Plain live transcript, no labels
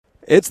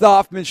It's the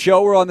Hoffman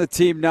Show. We're on the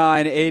Team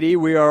 980.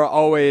 We are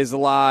always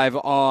live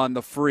on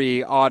the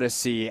free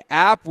Odyssey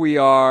app. We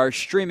are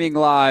streaming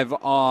live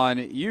on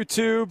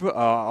YouTube.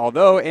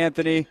 Although,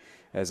 Anthony,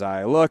 as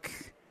I look,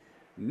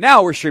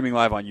 now we're streaming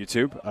live on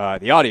YouTube.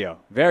 The audio,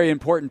 very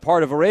important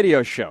part of a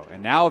radio show,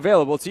 and now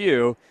available to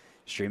you,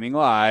 streaming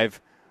live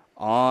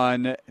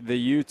on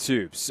the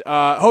YouTubes.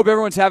 Hope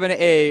everyone's having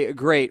a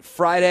great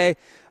Friday.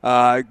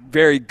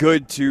 Very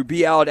good to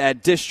be out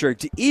at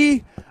District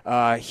E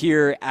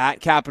here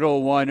at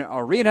Capital One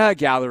Arena,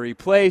 Gallery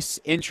Place.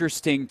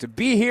 Interesting to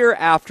be here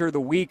after the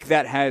week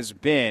that has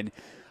been.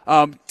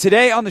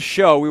 Today on the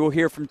show, we will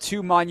hear from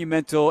two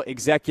monumental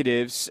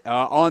executives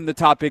on the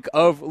topic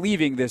of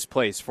leaving this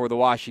place for the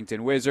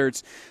Washington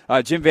Wizards.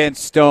 Jim Van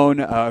Stone,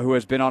 who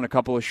has been on a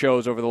couple of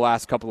shows over the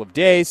last couple of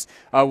days,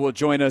 will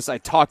join us. I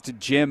talked to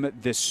Jim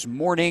this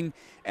morning,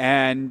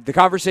 and the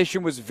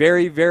conversation was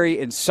very, very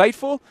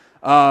insightful.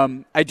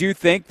 I do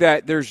think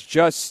that there's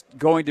just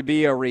going to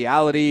be a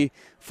reality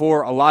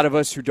for a lot of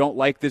us who don't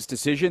like this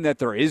decision that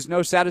there is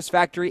no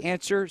satisfactory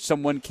answer.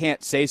 Someone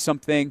can't say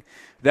something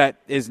that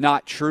is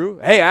not true.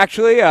 Hey,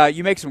 actually,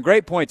 you make some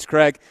great points,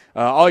 Craig.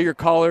 All your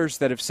callers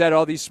that have said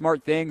all these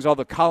smart things, all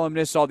the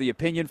columnists, all the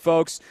opinion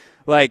folks,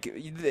 like,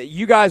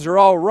 you guys are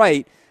all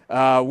right.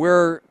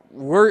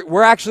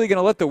 We're actually going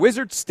to let the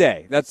Wizards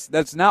stay.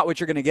 That's not what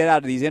you're going to get out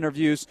of these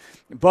interviews,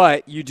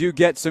 but you do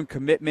get some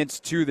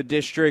commitments to the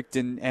district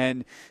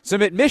and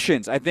some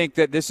admissions. I think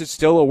that this is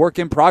still a work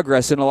in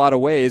progress in a lot of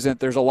ways, and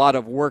there's a lot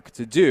of work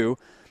to do.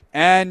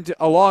 And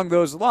along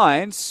those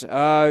lines,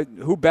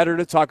 who better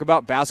to talk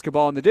about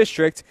basketball in the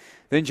district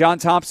than John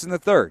Thompson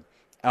III?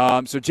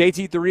 So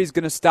JT3 is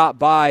going to stop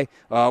by.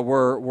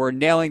 We're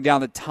nailing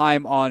down the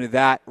time on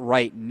that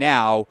right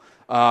now.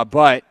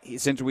 But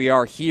since we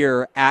are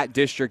here at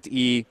District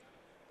E,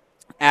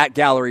 at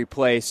Gallery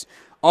Place,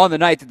 on the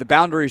night that the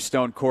Boundary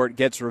Stone Court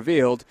gets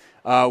revealed,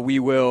 we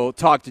will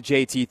talk to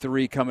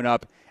JT3 coming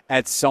up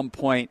at some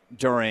point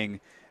during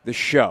the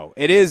show.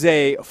 It is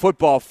a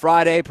Football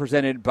Friday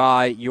presented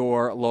by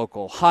your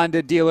local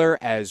Honda dealer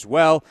as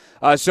well.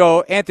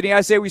 So, Anthony,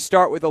 I say we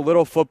start with a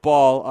little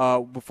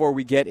football before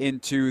we get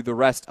into the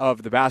rest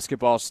of the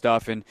basketball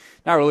stuff, and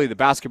not really the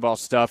basketball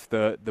stuff,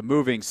 the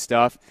moving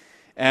stuff.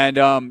 And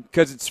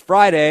because it's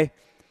Friday,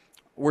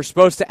 we're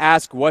supposed to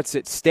ask what's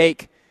at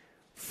stake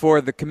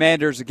for the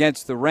Commanders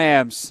against the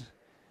Rams.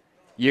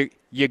 You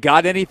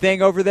got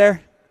anything over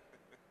there?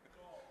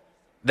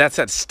 That's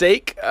at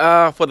stake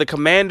for the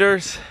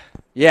Commanders?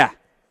 Yeah.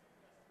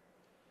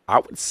 I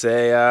would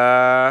say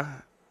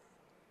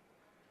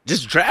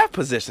just draft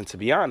position, to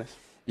be honest.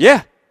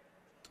 Yeah.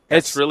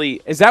 It's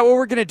really. Is that what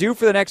we're going to do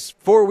for the next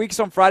 4 weeks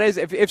on Fridays?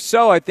 If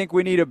so, I think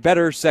we need a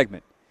better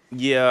segment.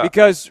 Yeah.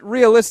 Because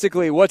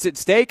realistically, what's at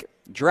stake?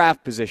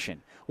 Draft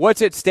position.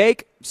 What's at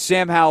stake?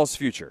 Sam Howell's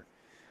future.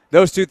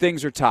 Those two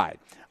things are tied.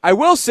 I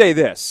will say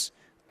this,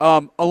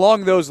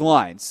 along those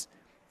lines.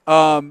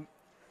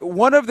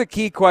 One of the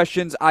key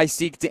questions I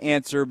seek to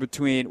answer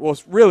between, well,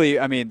 really,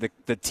 I mean,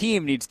 the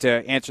team needs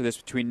to answer this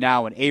between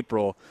now and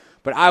April,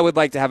 but I would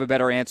like to have a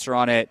better answer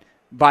on it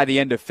by the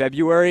end of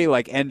February,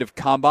 like end of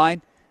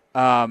Combine.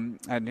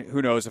 And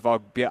who knows if I'll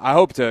be, I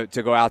hope to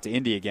go out to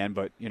Indy again,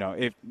 but, you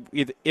know,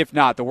 if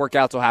not, the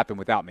workouts will happen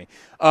without me.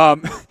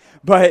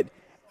 But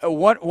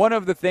one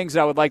of the things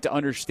that I would like to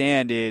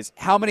understand is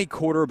how many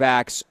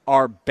quarterbacks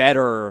are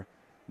better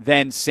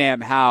than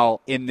Sam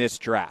Howell in this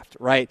draft,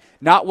 right?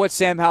 Not what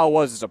Sam Howell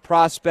was as a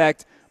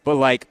prospect, but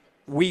like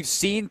we've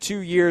seen 2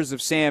 years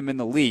of Sam in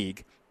the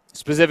league.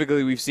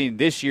 Specifically, we've seen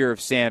this year of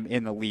Sam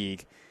in the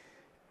league.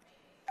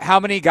 How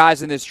many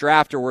guys in this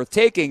draft are worth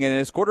taking in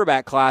this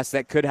quarterback class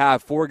that could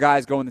have 4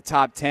 guys go in the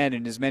top 10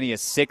 and as many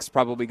as 6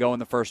 probably go in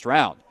the first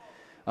round,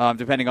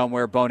 depending on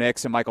where Bo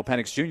Nix and Michael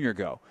Penix Jr.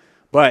 go.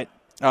 But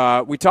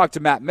we talked to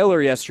Matt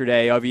Miller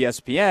yesterday of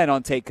ESPN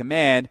on Take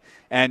Command,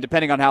 and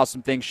depending on how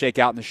some things shake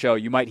out in the show,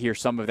 you might hear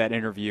some of that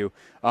interview,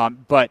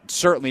 but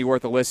certainly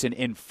worth a listen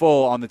in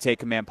full on the Take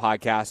Command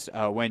podcast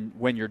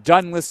when you're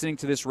done listening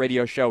to this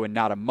radio show and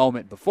not a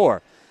moment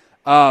before.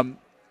 But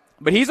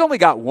he's only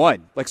got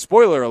one. Like,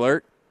 spoiler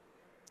alert,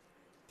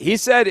 he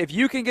said if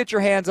you can get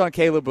your hands on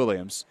Caleb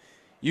Williams,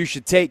 you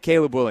should take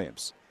Caleb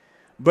Williams.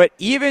 But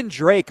even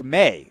Drake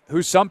May,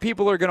 who some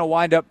people are going to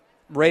wind up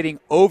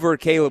rating over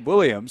Caleb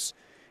Williams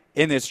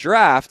in this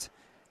draft,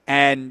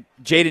 and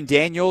Jaden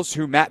Daniels,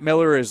 who Matt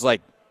Miller is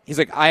like, he's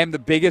like, I am the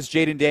biggest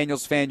Jaden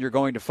Daniels fan you're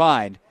going to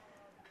find.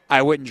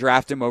 I wouldn't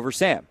draft him over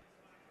Sam.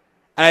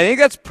 And I think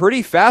that's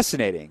pretty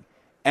fascinating.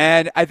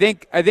 And I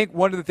think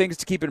one of the things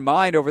to keep in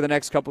mind over the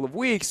next couple of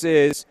weeks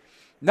is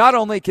not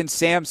only can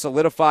Sam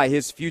solidify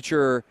his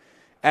future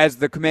as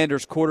the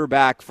Commanders'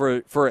 quarterback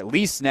for at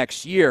least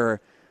next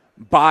year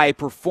by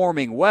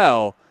performing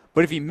well,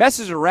 but if he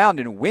messes around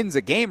and wins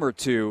a game or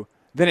two,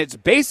 then it's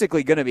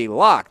basically going to be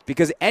locked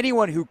because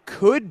anyone who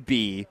could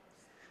be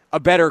a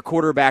better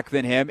quarterback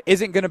than him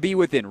isn't going to be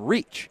within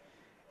reach.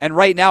 And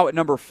right now at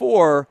number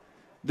 4,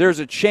 there's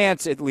a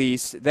chance at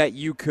least that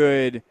you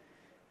could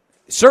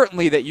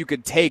certainly that you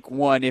could take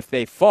one if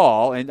they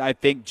fall, and I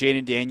think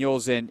Jaden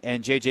Daniels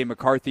and J.J.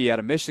 McCarthy out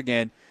of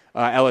Michigan,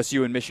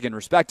 LSU and Michigan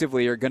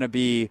respectively, are going to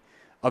be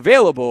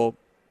available.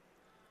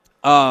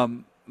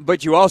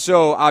 But you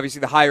also, obviously,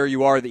 the higher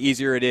you are, the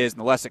easier it is and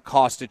the less it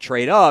costs to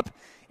trade up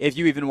if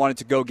you even wanted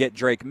to go get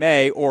Drake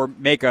May or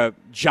make a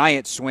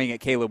giant swing at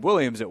Caleb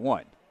Williams at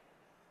 1.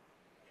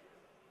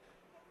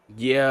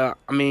 Yeah,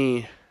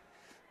 and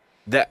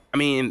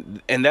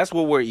that's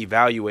what we're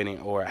evaluating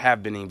or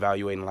have been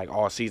evaluating like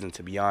all season,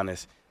 to be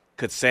honest.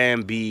 Could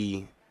Sam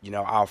be,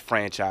 our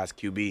franchise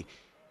QB?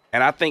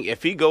 And I think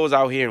if he goes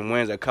out here and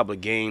wins a couple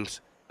of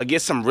games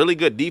against some really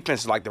good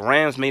defenses, like the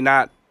Rams may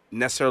not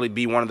necessarily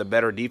be one of the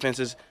better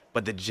defenses,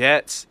 but the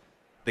Jets,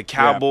 the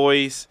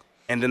Cowboys,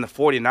 and then the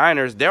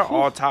 49ers, they're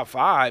all top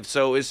 5.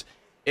 So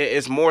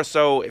it's more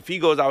so if he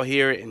goes out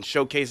here and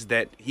showcases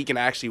that he can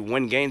actually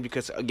win games,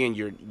 because, again,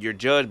 you're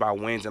judged by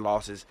wins and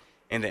losses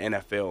in the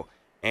NFL.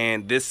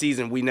 And this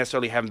season we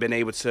necessarily haven't been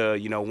able to,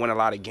 win a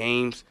lot of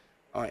games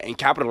and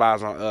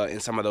capitalize on in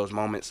some of those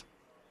moments.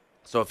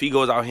 So if he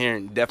goes out here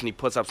and definitely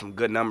puts up some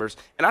good numbers,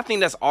 and I think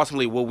that's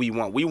ultimately what we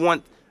want. We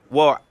want,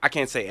 well, I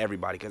can't say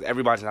everybody because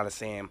everybody's not a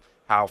Sam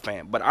Howell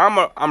fan, but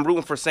I'm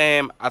rooting for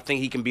Sam. I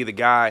think he can be the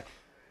guy.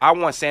 I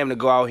want Sam to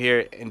go out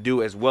here and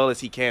do as well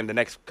as he can the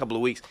next couple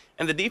of weeks,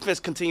 and the defense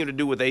continue to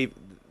do what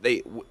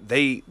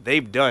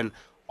they've done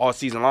all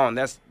season long.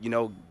 That's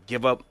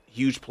give up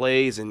huge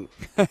plays and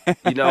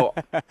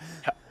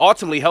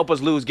ultimately help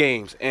us lose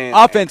games. And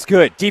offense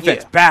good,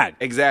 defense bad.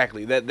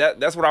 Exactly.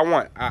 That's what I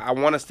want. I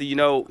want us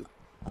to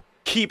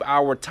keep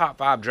our top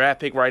 5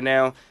 draft pick right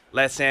now.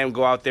 Let Sam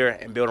go out there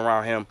and build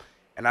around him,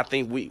 and I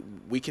think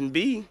we can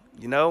be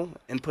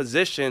in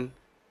position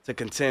to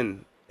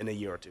contend in a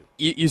year or two.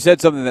 You said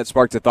something that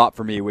sparked a thought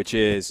for me, which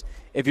is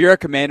if you're a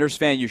Commanders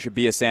fan, you should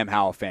be a Sam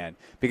Howell fan,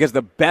 because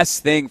the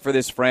best thing for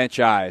this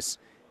franchise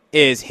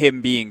is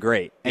him being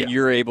great, and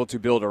you're able to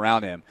build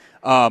around him.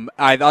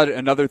 I thought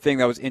another thing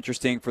that was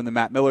interesting from the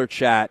Matt Miller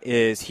chat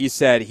is he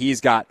said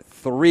he's got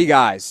 3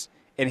 guys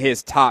in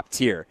his top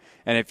tier.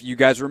 And if you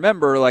guys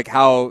remember, like,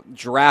 how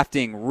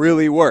drafting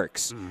really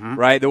works,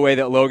 right? The way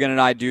that Logan and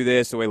I do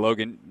this, the way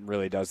Logan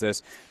really does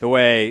this, the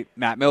way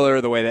Matt Miller,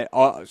 the way that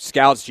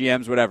scouts,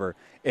 GMs, whatever,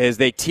 is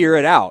they tier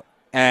it out.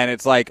 And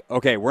it's like,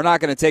 okay, we're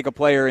not going to take a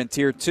player in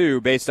tier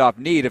 2 based off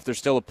need if there's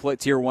still a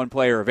tier 1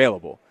 player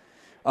available.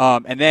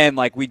 And then,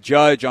 like, we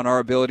judge on our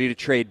ability to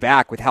trade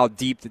back with how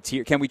deep the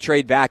tier. Can we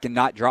trade back and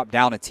not drop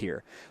down a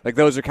tier? Like,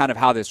 those are kind of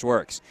how this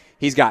works.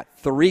 He's got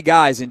 3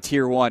 guys in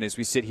tier 1 as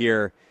we sit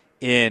here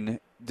in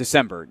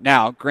December.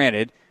 Now,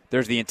 granted,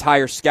 there's the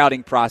entire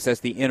scouting process,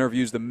 the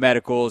interviews, the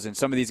medicals, and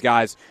some of these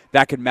guys,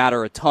 that could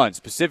matter a ton.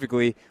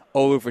 Specifically,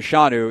 Olu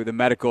Fashanu, the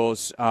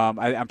medicals,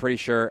 I'm pretty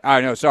sure.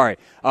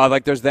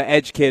 Like, there's the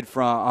edge kid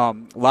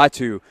from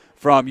Latu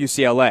from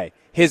UCLA.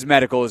 His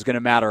medical is going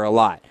to matter a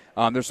lot.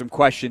 There's some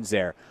questions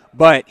there.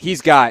 But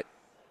he's got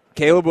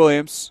Caleb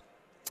Williams,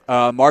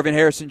 Marvin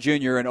Harrison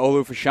Jr., and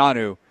Olu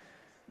Fashanu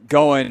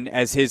going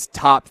as his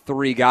top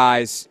 3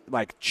 guys,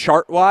 like,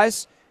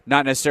 chart-wise,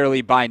 not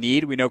necessarily by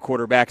need. We know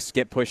quarterbacks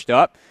get pushed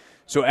up.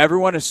 So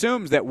everyone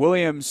assumes that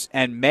Williams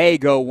and May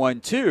go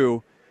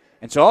 1-2.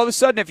 And so all of a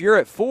sudden, if you're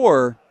at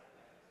 4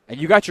 and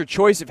you got your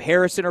choice of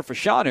Harrison or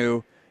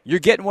Fashanu, you're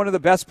getting one of the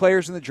best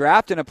players in the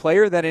draft and a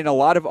player that in a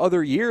lot of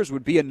other years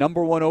would be a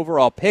number 1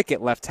 overall pick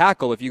at left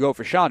tackle if you go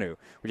Fashanu,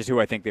 which is who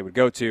I think they would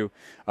go to,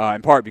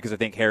 in part because I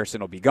think Harrison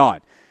will be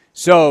gone.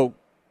 So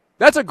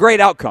that's a great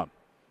outcome.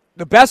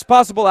 The best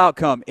possible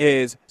outcome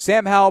is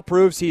Sam Howell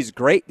proves he's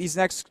great. These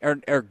next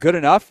are good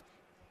enough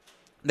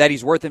that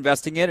he's worth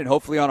investing in and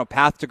hopefully on a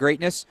path to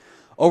greatness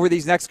over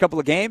these next couple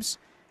of games.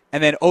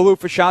 And then Olu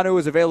Fashanu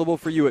is available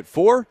for you at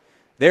 4.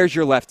 There's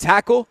your left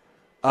tackle.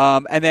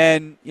 And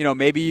then,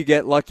 maybe you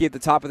get lucky at the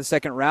top of the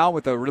second round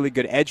with a really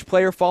good edge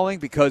player falling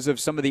because of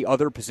some of the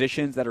other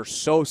positions that are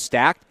so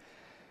stacked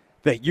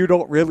that you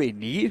don't really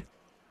need.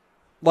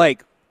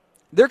 Like,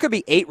 there could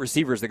be 8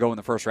 receivers that go in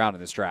the first round in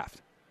this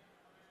draft.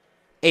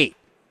 8.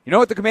 You know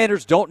what the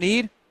Commanders don't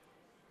need?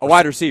 A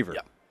wide receiver.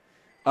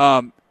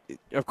 Yeah.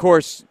 Of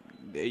course,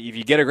 if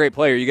you get a great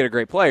player, you get a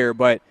great player.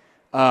 But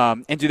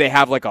and do they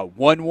have like a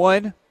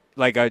 1-1,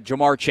 like a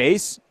Jamar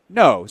Chase?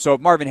 No. So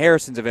if Marvin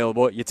Harrison's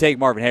available, you take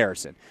Marvin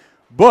Harrison.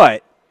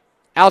 But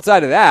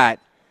outside of that,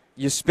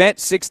 you spent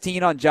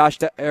 16 on Jahan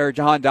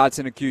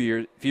Dotson a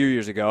few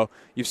years ago.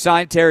 You've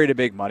signed Terry to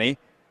big money.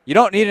 You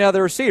don't need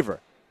another receiver.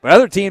 But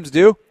other teams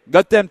do.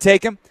 Let them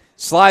take him.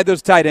 Slide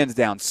those tight ends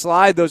down.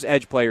 Slide those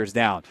edge players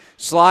down.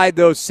 Slide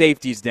those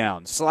safeties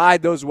down.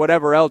 Slide those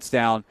whatever else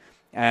down.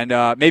 And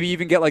maybe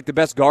even get like the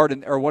best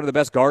guard or one of the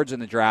best guards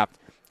in the draft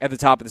at the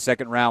top of the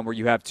second round where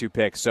you have 2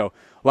 picks. So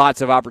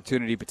lots of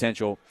opportunity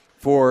potential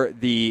for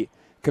the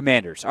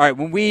Commanders. All right,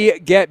 when we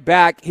get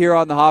back here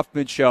on the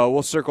Hoffman Show,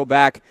 we'll circle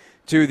back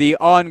to the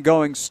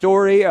ongoing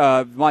story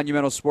of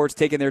Monumental Sports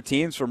taking their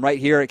teams from right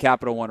here at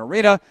Capital One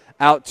Arena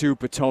out to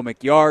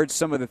Potomac Yards.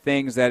 Some of the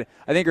things that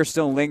I think are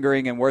still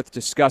lingering and worth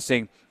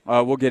discussing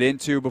we'll get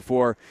into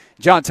before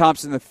John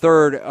Thompson III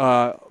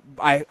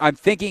I'm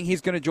thinking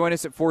he's going to join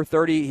us at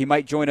 4:30. He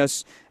might join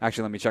us.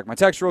 Actually, let me check my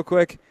text real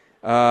quick.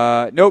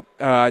 Nope,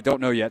 I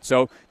don't know yet.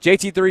 So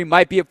JT3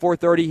 might be at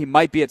 4:30. He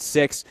might be at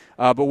 6,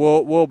 but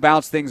we'll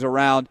bounce things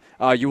around.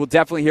 You will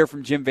definitely hear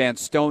from Jim Van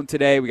Stone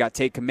today. We got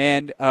Take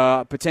Command,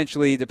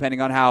 potentially,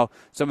 depending on how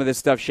some of this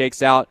stuff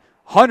shakes out.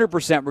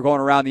 100% we're going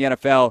around the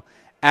NFL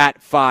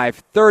at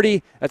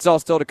 5:30. That's all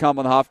still to come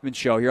on the Hoffman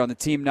Show here on the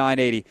Team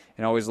 980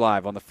 and always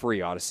live on the free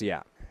Odyssey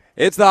app.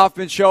 It's the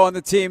Hoffman Show on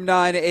the Team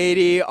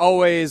 980,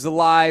 always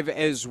live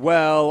as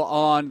well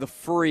on the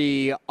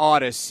free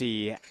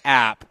Odyssey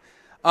app.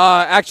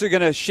 Actually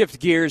going to shift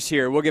gears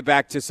here. We'll get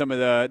back to some of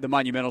the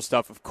monumental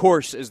stuff, of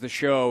course, as the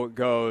show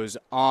goes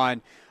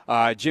on.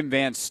 Jim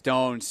Van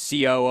Stone,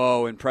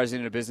 COO and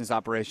President of Business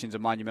Operations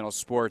of Monumental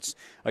Sports.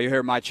 You'll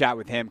hear my chat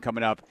with him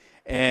coming up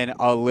in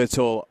a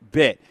little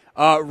bit.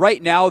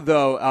 Right now,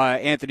 though,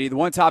 Anthony, the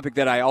one topic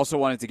that I also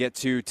wanted to get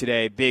to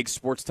today, big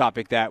sports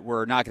topic that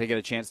we're not going to get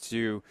a chance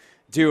to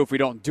do if we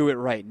don't do it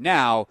right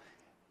now,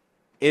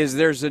 is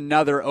there's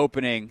another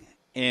opening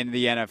in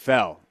the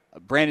NFL.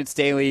 Brandon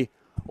Staley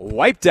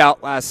wiped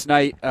out last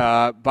night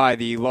by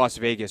the Las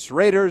Vegas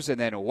Raiders and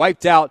then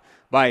wiped out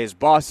by his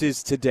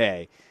bosses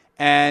today.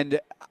 And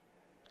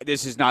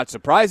this is not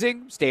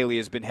surprising. Staley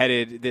has been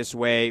headed this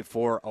way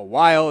for a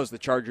while as the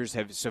Chargers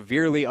have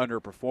severely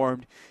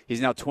underperformed.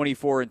 He's now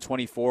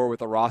 24-24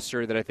 with a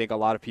roster that I think a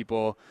lot of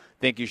people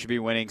think you should be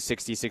winning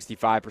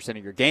 60-65%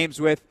 of your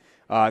games with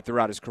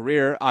throughout his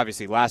career.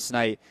 Obviously, last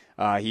night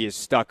he is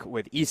stuck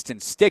with Easton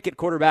Stick at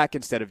quarterback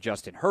instead of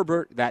Justin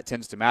Herbert. That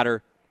tends to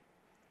matter.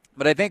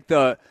 But I think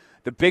the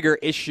bigger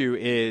issue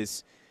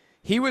is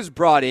he was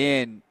brought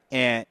in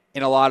and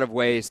in a lot of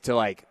ways to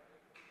like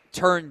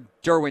turn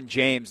Derwin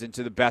James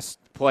into the best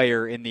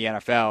player in the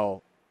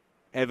NFL,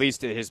 at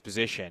least at his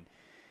position.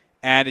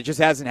 And it just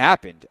hasn't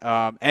happened.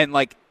 And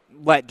like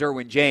let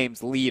Derwin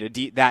James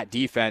lead that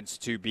defense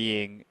to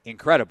being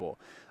incredible.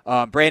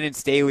 Brandon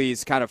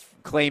Staley's kind of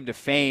claim to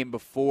fame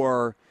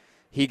before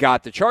he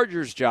got the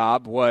Chargers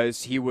job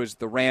was he was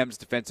the Rams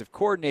defensive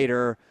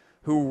coordinator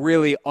who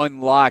really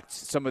unlocked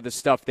some of the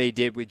stuff they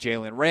did with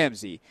Jalen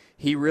Ramsey.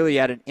 He really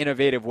had an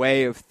innovative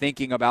way of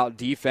thinking about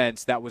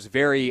defense that was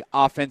very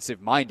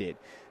offensive-minded,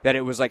 that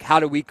it was like, how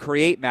do we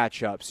create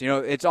matchups? You know,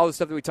 it's all the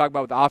stuff that we talk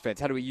about with offense.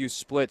 How do we use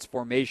splits,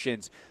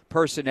 formations,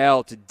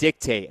 personnel to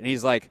dictate? And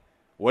he's like,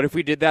 what if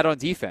we did that on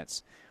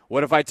defense?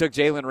 What if I took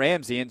Jalen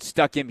Ramsey and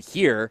stuck him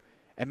here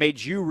and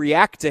made you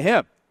react to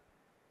him?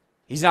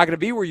 He's not going to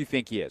be where you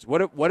think he is.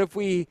 What if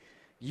we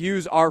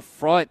use our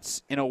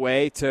fronts in a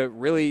way to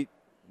really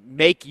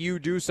make you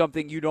do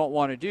something you don't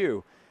want to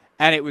do?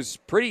 And it was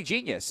pretty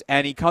genius.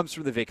 And he comes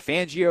from the Vic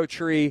Fangio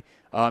tree.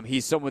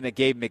 He's someone that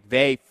gave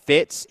McVay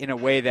fits in a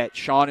way that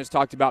Sean has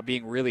talked about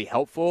being really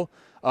helpful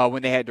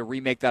when they had to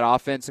remake that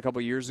offense a couple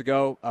years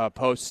ago,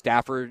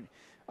 post-Stafford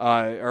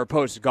or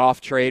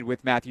post-Goff trade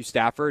with Matthew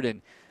Stafford.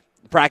 And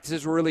the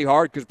practices were really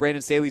hard because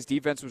Brandon Staley's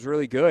defense was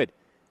really good.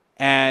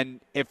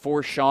 And it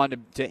forced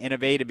Sean to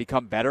innovate and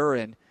become better.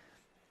 And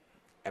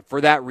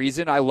for that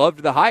reason, I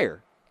loved the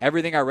hire.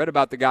 Everything I read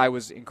about the guy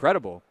was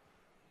incredible.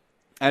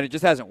 And it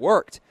just hasn't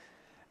worked.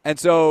 And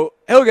so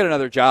he'll get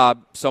another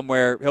job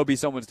somewhere. He'll be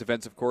someone's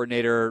defensive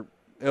coordinator.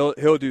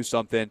 He'll do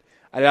something.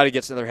 I doubt he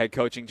gets another head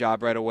coaching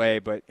job right away,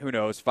 but who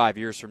knows, 5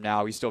 years from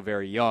now, he's still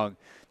very young.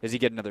 Does he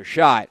get another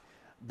shot?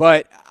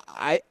 But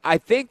I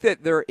think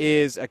that there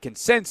is a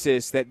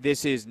consensus that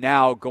this is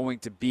now going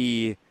to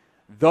be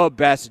the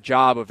best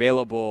job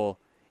available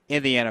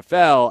in the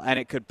NFL, and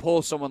it could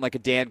pull someone like a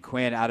Dan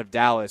Quinn out of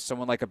Dallas,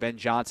 someone like a Ben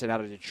Johnson out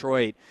of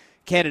Detroit,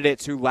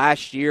 candidates who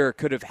last year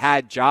could have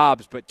had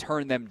jobs but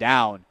turned them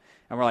down.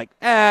 And we're like,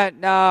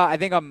 no, I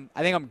think I'm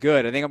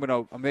good. I think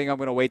I'm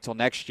gonna wait till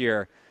next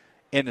year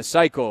in the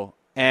cycle.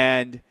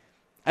 And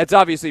that's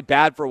obviously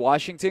bad for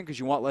Washington because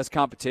you want less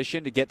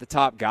competition to get the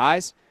top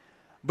guys.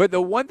 But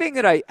the one thing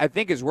that I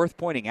think is worth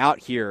pointing out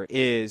here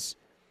is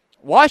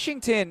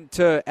Washington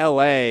to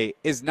LA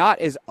is not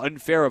as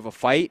unfair of a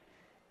fight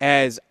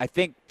as I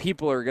think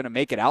people are going to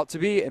make it out to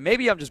be. And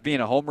maybe I'm just being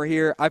a homer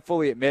here. I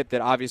fully admit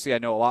that obviously I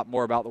know a lot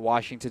more about the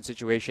Washington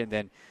situation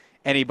than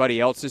anybody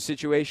else's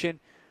situation.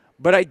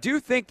 But I do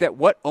think that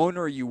what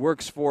owner you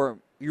work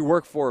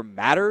for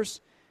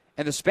matters.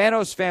 And the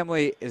Spanos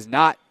family is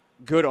not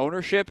good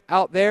ownership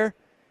out there.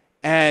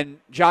 And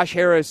Josh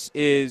Harris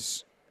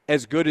is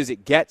as good as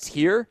it gets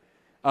here,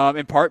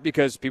 in part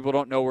because people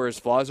don't know where his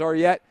flaws are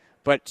yet.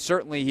 But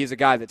certainly he's a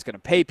guy that's going to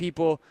pay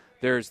people.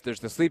 There's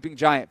the Sleeping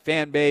Giant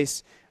fan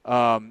base.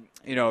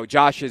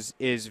 Josh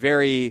is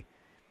very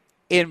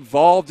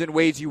involved in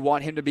ways you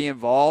want him to be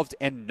involved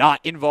and not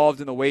involved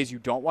in the ways you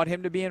don't want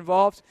him to be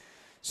involved.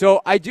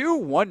 So I do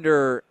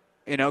wonder,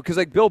 because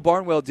like Bill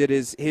Barnwell did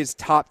his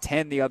top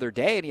 10 the other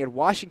day, and he had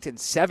Washington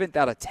 7th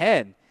out of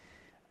 10.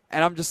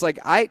 And I'm just like,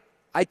 I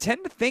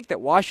tend to think that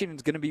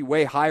Washington's going to be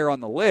way higher on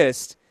the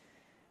list.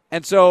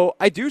 And so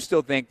I do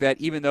still think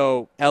that even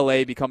though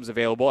LA becomes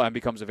available and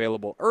becomes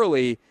available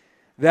early,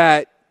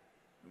 that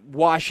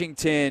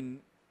Washington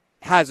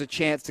has a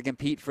chance to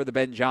compete for the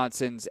Ben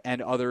Johnsons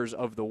and others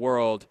of the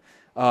world,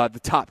 the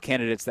top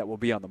candidates that will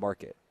be on the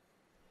market.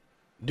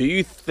 Do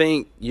you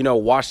think,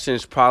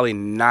 Washington's probably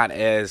not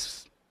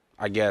as,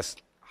 I guess,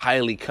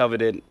 highly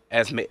coveted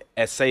as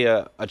say,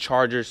 a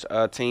Chargers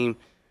team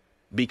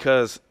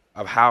because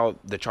of how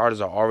the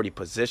Chargers are already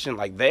positioned?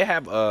 Like, they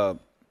have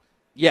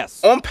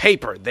yes, on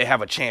paper, they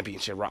have a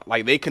championship run.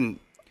 Like, they could.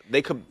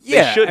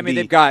 Yeah, they should I mean,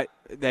 be.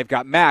 they've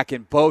got Mack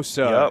and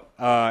Bosa,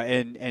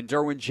 Yep. and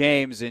Derwin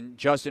James and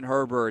Justin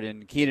Herbert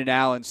and Keenan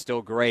Allen's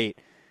still great.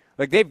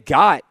 Like, they've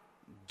got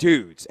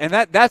dudes, and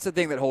that's the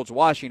thing that holds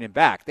Washington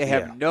back. They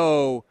have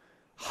no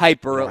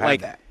hyper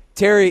like that.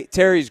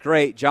 Terry's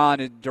great. John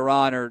and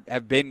Duran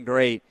have been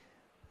great.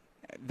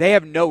 They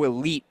have no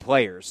elite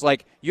players.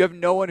 Like, you have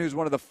no one who's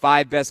one of the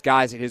 5 best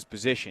guys at his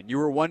position. You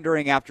were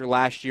wondering after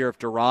last year if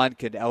Duran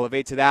could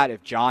elevate to that,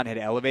 if John had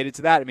elevated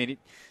to that. I mean,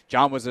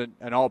 John was an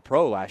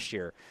all-pro last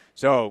year,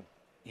 so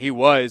he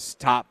was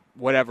top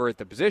whatever at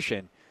the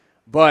position.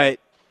 But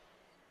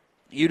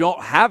you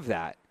don't have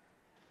that.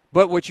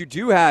 But what you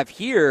do have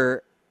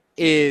here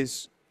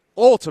is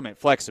ultimate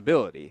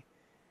flexibility.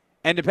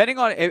 And depending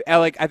on,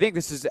 I think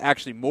this is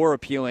actually more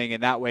appealing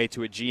in that way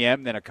to a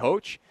GM than a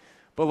coach.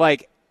 But,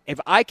 like, if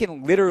I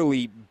can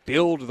literally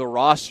build the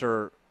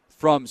roster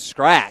from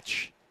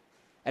scratch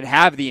and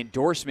have the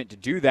endorsement to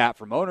do that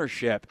from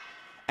ownership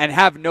and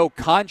have no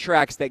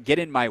contracts that get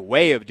in my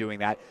way of doing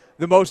that,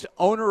 the most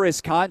onerous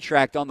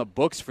contract on the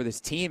books for this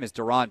team is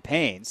Daron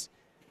Payne's,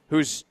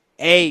 who's,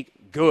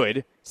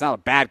 good. It's not a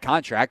bad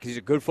contract because he's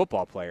a good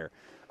football player,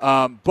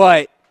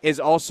 but is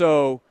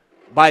also,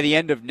 by the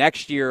end of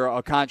next year,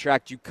 a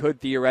contract you could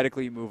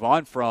theoretically move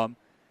on from.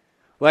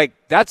 Like,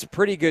 that's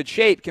pretty good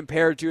shape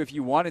compared to if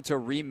you wanted to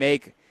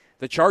remake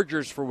the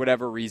Chargers for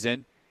whatever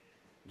reason.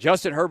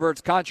 Justin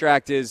Herbert's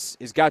contract is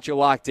got you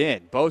locked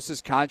in.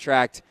 Bosa's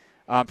contract,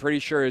 I'm pretty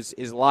sure,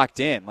 is locked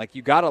in. Like,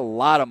 you got a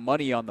lot of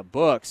money on the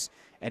books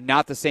and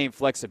not the same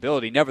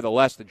flexibility.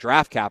 Nevertheless, the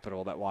draft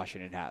capital that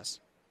Washington has.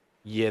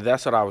 Yeah,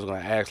 that's what I was going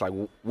to ask. Like,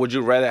 would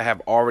you rather have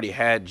already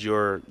had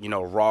your,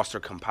 roster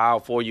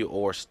compiled for you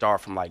or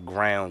start from, like,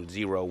 ground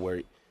zero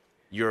where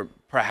you're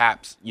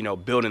perhaps,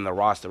 building the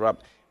roster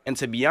up? And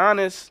to be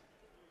honest,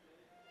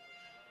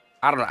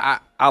 I don't know.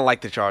 I like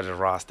the Chargers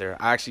roster.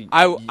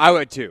 I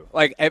would too.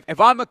 Like,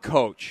 if I'm a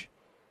coach,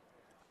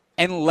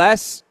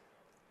 unless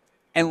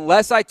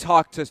I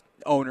talk to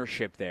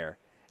ownership there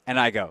and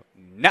I go,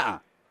 nah,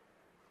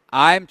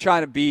 I'm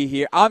trying to be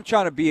here. I'm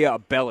trying to be a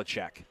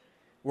Belichick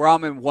where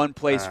I'm in one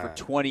place for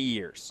 20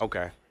 years.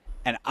 Okay.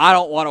 And I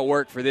don't want to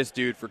work for this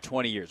dude for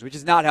 20 years, which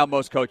is not how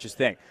most coaches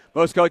think.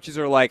 Most coaches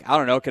are like, I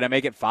don't know, can I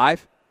make it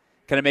 5?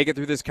 Can I make it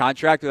through this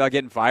contract without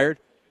getting fired?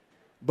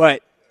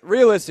 But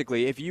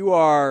realistically, if you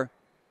are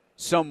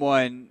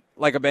someone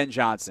like a Ben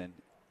Johnson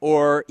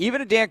or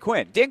even a Dan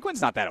Quinn. Dan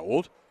Quinn's not that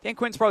old. Dan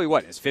Quinn's probably,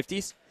 in his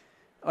 50s?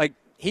 Like,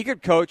 he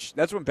could coach.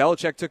 That's when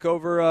Belichick took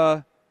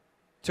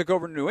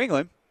over New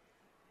England.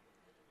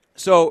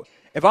 So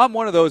if I'm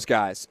one of those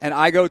guys and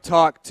I go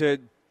talk to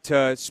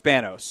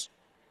Spanos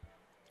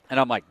and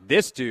I'm like,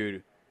 this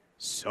dude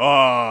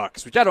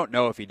sucks, which I don't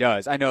know if he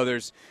does. I know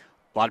there's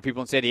a lot of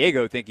people in San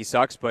Diego think he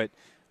sucks, but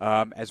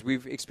as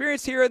we've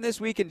experienced here in this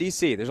week in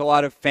D.C., there's a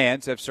lot of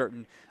fans who have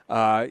certain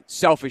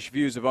selfish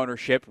views of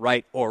ownership,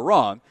 right or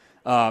wrong.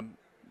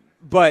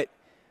 But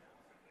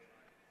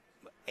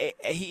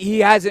he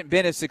hasn't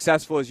been as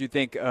successful as you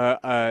think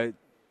an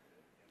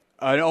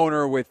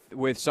owner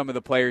with some of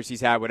the players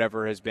he's had,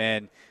 whatever has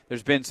been.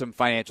 There's been some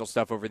financial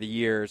stuff over the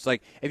years.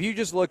 Like, if you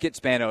just look at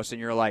Spanos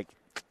and you're like,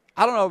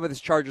 I don't know if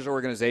this Chargers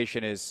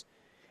organization is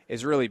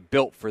really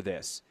built for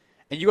this.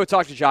 And you go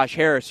talk to Josh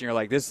Harris and you're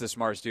like, this is the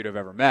smartest dude I've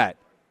ever met.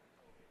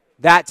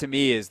 That, to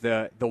me, is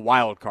the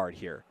wild card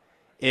here,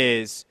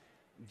 is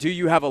do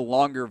you have a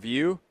longer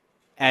view?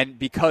 And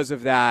because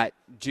of that,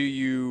 do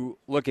you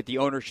look at the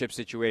ownership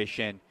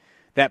situation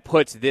that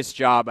puts this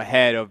job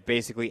ahead of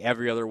basically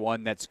every other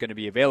one that's going to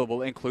be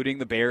available, including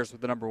the Bears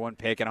with the number 1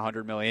 pick and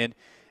 $100 million,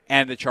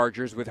 and the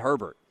Chargers with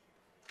Herbert?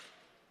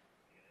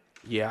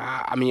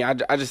 Yeah, I mean,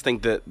 I just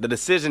think that the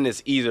decision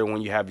is easier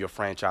when you have your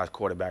franchise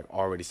quarterback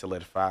already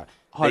solidified.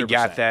 100%. They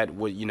got that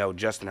with,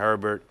 Justin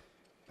Herbert.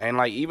 And,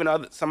 like, even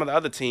some of the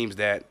other teams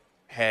that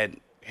had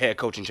head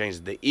coaching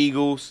changes, the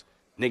Eagles,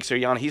 Nick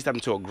Sirianni, he stepped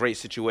into a great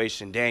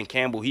situation. Dan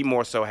Campbell, he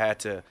more so had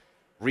to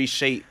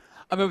reshape.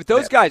 I mean, but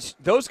those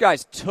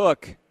guys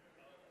took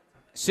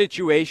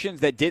situations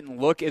that didn't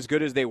look as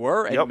good as they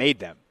were and made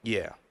them.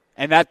 Yeah.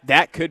 And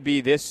that could be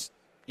this,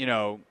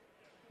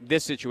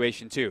 this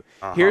situation too.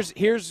 Uh-huh.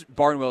 Here's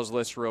Barnwell's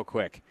list real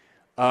quick.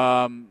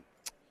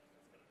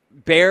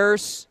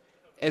 Bears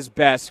is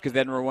best because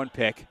they're number 1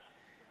 pick.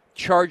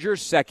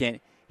 Chargers second.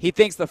 He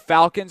thinks the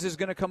Falcons is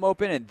going to come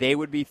open and they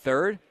would be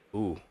third.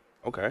 Ooh,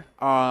 okay.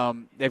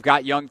 They've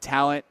got young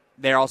talent.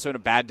 They're also in a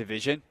bad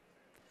division.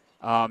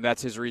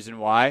 That's his reason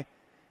why.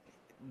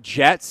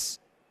 Jets,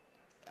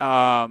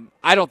 I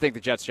don't think the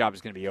Jets job is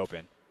going to be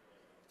open.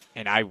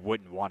 And I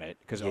wouldn't want it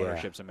because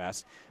ownership's a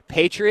mess.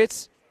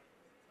 Patriots,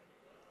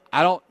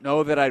 I don't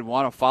know that I'd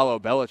want to follow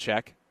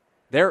Belichick.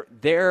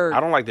 I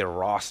don't like their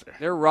roster.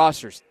 Their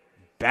roster's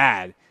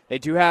bad. They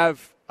do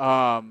have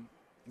the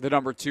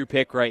number 2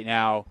 pick right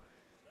now.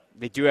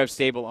 They do have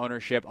stable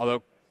ownership,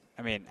 although,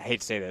 I mean, I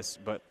hate to say this,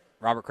 but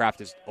Robert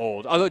Kraft is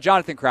old. Although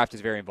Jonathan Kraft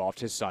is very involved,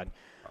 his son.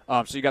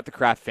 So you got the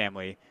Kraft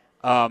family.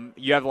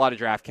 You have a lot of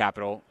draft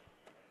capital.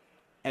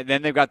 And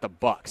then they've got the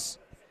Bucks.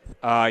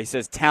 He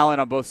says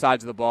talent on both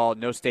sides of the ball,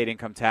 no state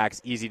income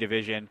tax, easy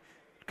division.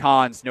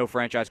 Cons, no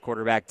franchise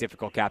quarterback,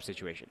 difficult cap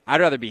situation.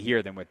 I'd rather be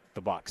here than with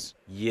the Bucks.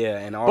 Yeah,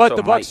 and also but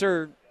the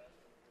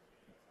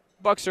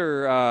Bucks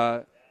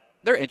are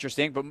they're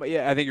interesting. But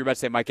yeah, I think you're about to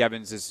say Mike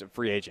Evans is a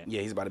free agent.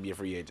 Yeah, he's about to be a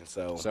free agent.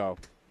 So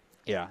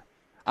yeah,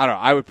 I don't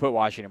know. I would put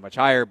Washington much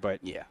higher, but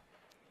yeah.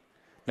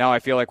 Now I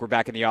feel like we're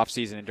back in the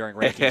offseason and during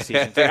ranking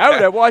season. I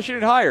would have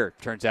Washington higher.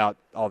 Turns out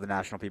all the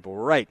national people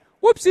were right.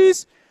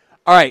 Whoopsies.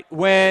 All right,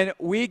 when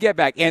we get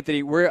back,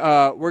 Anthony, we're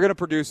going to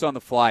produce on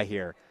the fly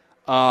here.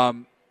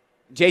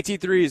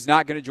 JT3 is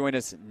not going to join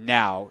us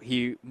now.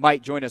 He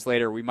might join us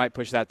later. We might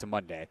push that to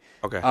Monday.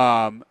 Okay.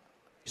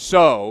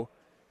 So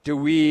do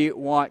we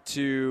want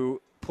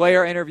to play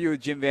our interview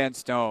with Jim Van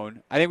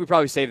Stone? I think we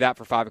probably save that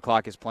for 5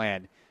 o'clock as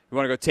planned. You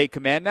want to go take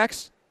command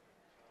next?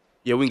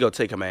 Yeah, we can go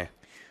take command.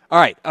 All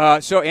right.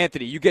 So,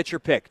 Anthony, you get your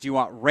pick. Do you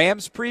want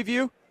Rams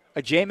preview,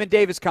 a Jamin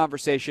Davis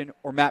conversation,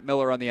 or Matt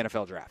Miller on the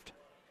NFL draft?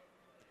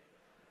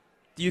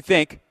 Do you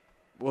think?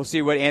 We'll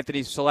see what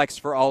Anthony selects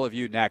for all of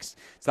you next.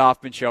 It's the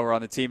Hoffman Show. We're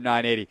on the Team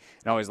 980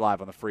 and always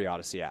live on the free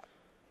Odyssey app.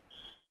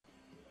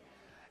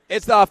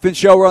 It's the Hoffman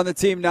Show. We're on the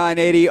Team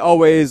 980,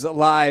 always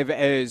live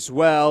as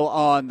well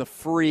on the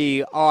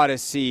free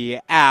Odyssey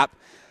app.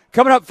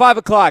 Coming up 5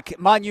 o'clock,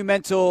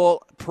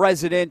 Monumental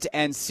President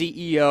and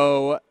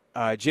CEO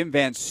Jim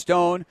Van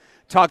Stone.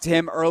 Talked to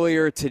him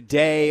earlier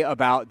today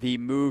about the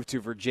move to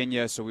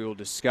Virginia, so we will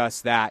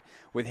discuss that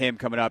with him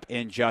coming up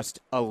in just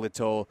a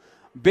little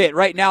bit.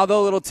 Right now,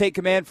 though, a little take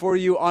command for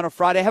you on a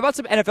Friday. How about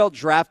some NFL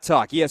draft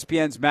talk?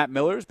 ESPN's Matt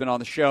Miller has been on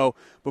the show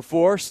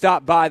before.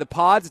 Stopped by the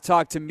pod to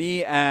talk to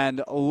me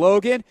and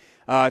Logan.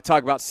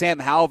 Talk about Sam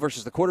Howell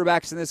versus the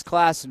quarterbacks in this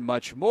class and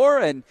much more.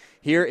 And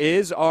here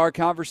is our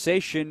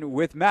conversation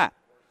with Matt.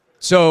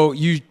 So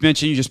you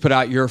mentioned you just put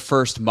out your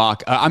first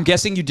mock. I'm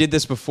guessing you did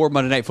this before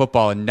Monday Night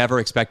Football and never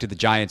expected the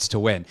Giants to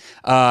win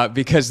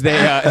because they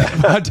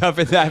wound up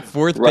in that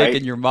fourth pick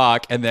in your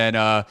mock. And then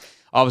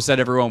all of a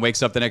sudden everyone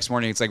wakes up the next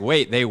morning. It's like,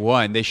 wait, they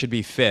won. They should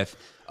be fifth,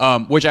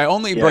 which I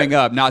only bring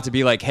up not to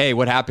be like, hey,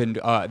 what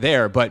happened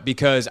there? But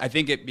because I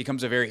think it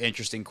becomes a very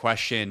interesting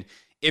question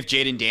if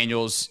Jaden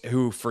Daniels,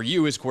 who for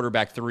you is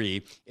quarterback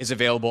 3, is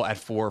available at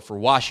 4 for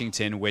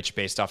Washington, which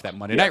based off that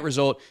Monday night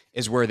result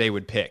is where they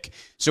would pick.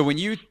 So when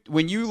you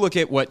look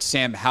at what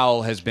Sam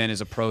Howell has been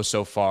as a pro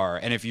so far,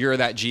 and if you're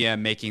that GM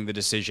making the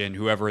decision,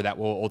 whoever that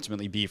will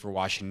ultimately be for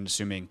Washington,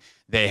 assuming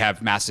they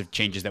have massive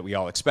changes that we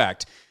all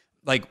expect,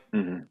 like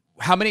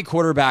how many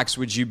quarterbacks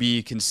would you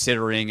be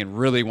considering and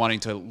really wanting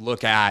to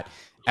look at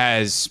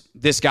as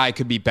this guy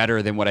could be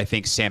better than what I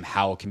think Sam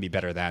Howell can be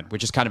better than,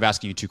 which is kind of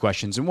asking you two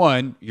questions in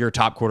one, your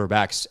top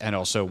quarterbacks and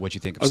also what you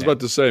think of Sam. I was about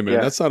to say,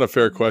 man, that's not a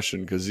fair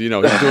question because, he's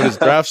doing his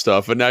draft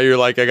stuff, and now you're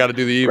like, I got to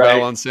do the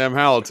eval on Sam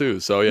Howell too.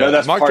 So,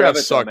 mock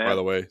drafts suck, by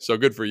the way. So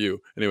good for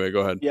you. Anyway,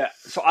 go ahead. Yeah,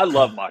 so I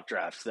love mock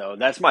drafts, though.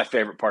 That's my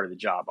favorite part of the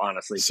job,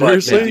 honestly.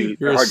 Seriously?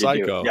 You're a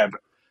psycho. Yeah, but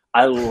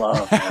I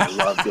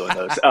love doing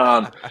those.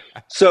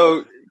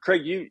 So,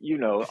 Craig, you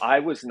know, I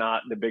was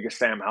not the biggest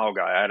Sam Howell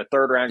guy. I had a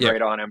third-round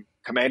grade on him.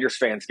 Commanders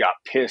fans got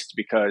pissed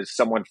because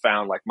someone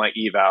found like my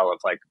eval of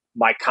like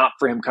my comp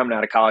for him coming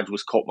out of college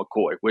was Colt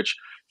McCoy, which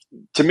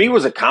to me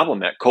was a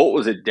compliment. Colt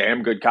was a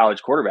damn good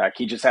college quarterback.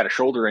 He just had a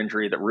shoulder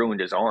injury that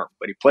ruined his arm,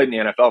 but he played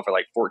in the NFL for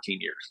like 14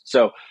 years.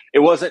 So it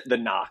wasn't the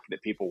knock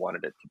that people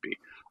wanted it to be.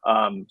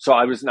 So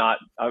I was not,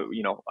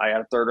 I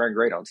had a third-round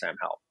grade on Sam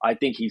Howell. I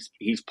think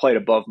he's played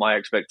above my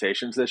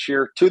expectations this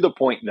year to the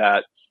point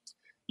that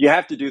you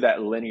have to do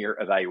that linear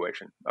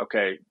evaluation.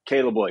 Okay,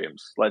 Caleb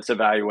Williams. Let's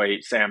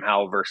evaluate Sam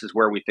Howell versus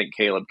where we think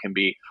Caleb can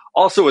be.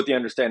 Also with the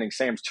understanding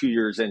Sam's 2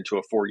 years into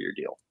a 4-year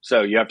deal.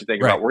 So you have to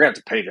think about, we're going to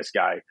have to pay this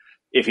guy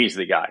if he's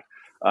the guy.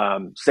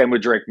 Same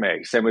with Drake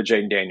May. Same with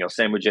Jaden Daniels.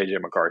 Same with J.J.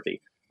 McCarthy.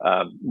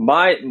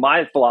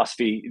 My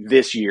philosophy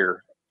this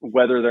year,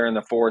 whether they're in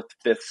the 4th,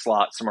 5th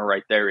slot, somewhere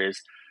right there, is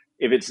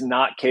if it's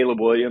not Caleb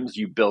Williams,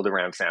 you build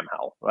around Sam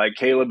Howell. Like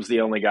Caleb's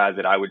the only guy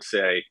that I would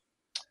say,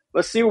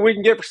 let's see what we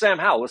can get for Sam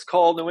Howell. Let's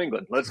call New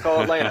England. Let's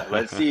call Atlanta.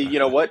 Let's see,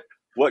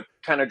 what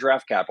kind of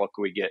draft capital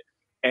can we get?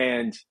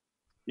 And,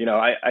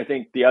 I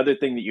think the other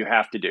thing that you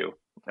have to do,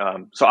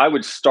 so I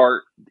would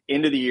start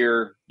end of the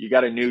year. You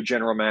got a new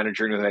general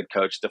manager, new head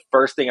coach. The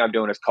first thing I'm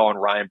doing is calling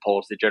Ryan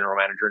Poles, the general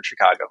manager in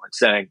Chicago, and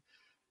saying,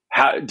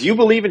 do you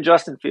believe in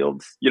Justin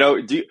Fields?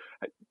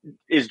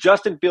 Is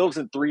Justin Fields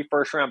in 3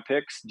 first-round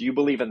picks? Do you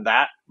believe in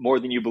that more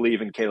than you believe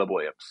in Caleb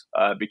Williams?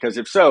 Because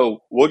if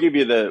so, we'll give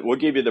you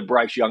the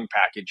Bryce Young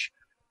package.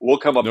 We'll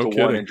come up to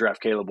 1 and draft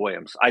Caleb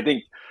Williams. I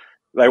think,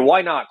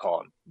 why not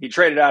call him? He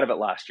traded out of it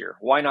last year.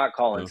 Why not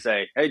call and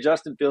say, hey,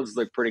 Justin Fields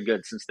looked pretty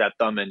good since that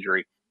thumb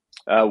injury.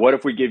 What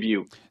if we give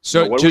you?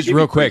 So just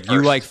real quick,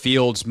 you like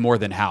Fields more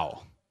than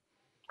Howell,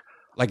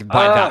 like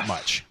by that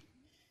much?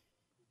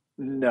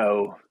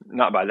 No,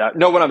 not by that.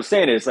 No, what I'm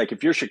saying is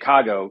if you're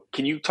Chicago,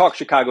 can you talk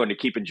Chicago into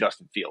keeping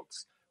Justin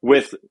Fields?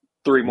 with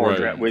 3 more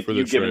right, with for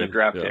you giving trade. the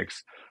draft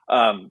picks.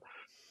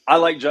 I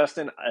like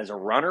Justin as a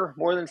runner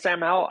more than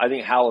Sam Howell. I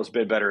think Howell has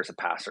been better as a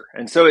passer.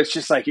 And so it's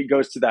just like, it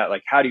goes to that,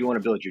 like, how do you want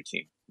to build your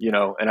team? You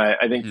know, and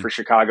I think for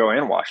Chicago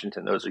and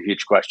Washington, those are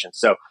huge questions.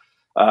 So,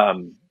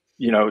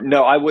 you know,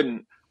 no, I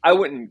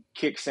wouldn't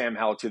kick Sam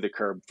Howell to the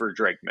curb for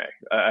Drake May.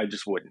 I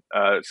just wouldn't.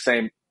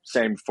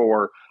 Same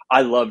for,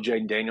 I love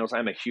Jaden Daniels.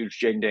 I'm a huge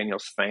Jaden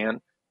Daniels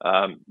fan.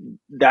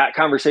 That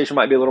conversation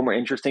might be a little more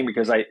interesting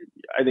because I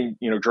think,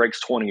 you know, Drake's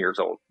 20 years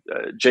old.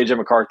 JJ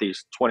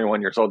McCarthy's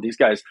 21 years old. These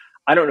guys,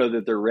 I don't know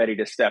that they're ready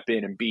to step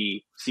in and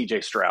be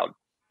CJ Stroud,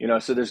 you know,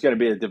 so there's going to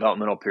be a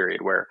developmental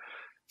period where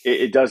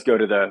it does go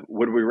to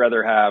would we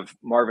rather have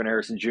Marvin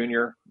Harrison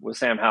Jr. with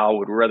Sam Howell?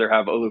 Would we rather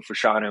have Olu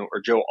Fashanu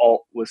or Joe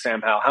Alt with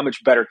Sam Howell? How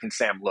much better can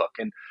Sam look?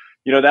 And,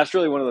 you know, that's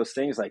really one of those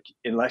things, like,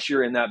 unless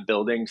you're in that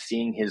building,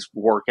 seeing his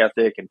work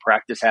ethic and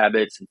practice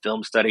habits and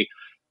film study,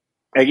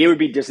 like, it would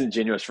be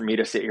disingenuous for me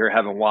to sit here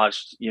having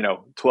watched, you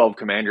know, 12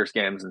 Commanders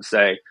games and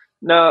say,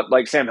 no,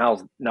 like, Sam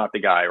Howell's not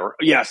the guy, or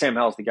yeah, Sam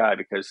Howell's the guy,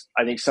 because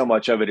I think so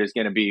much of it is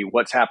going to be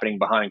what's happening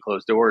behind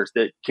closed doors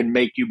that can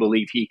make you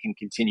believe he can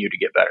continue to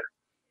get better.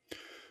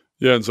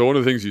 Yeah, and so one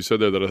of the things you said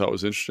there that I thought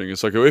was interesting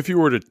is, like, if you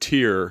were to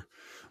tier,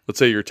 let's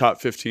say, your top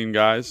 15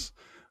 guys,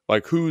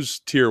 like, who's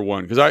tier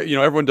 1? Because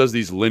everyone does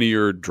these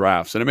linear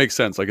drafts, and it makes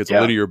sense. Like, it's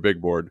a linear big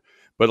board.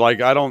 But,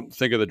 like, I don't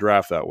think of the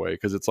draft that way,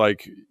 because it's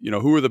like, you know,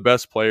 who are the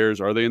best players?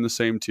 Are they in the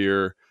same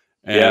tier?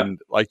 And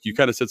like, you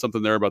kind of said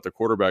something there about the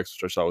quarterbacks,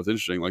 which I thought was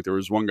interesting. Like, there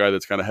was one guy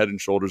that's kind of head and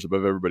shoulders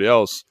above everybody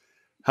else.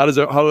 How do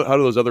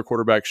those other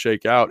quarterbacks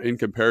shake out in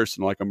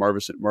comparison to, like, a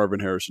Marvin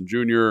Harrison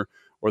Jr.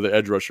 or the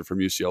edge rusher from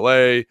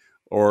UCLA,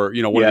 or,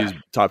 you know, one of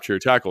these top tier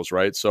tackles,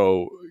 right?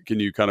 So can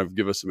you kind of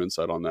give us some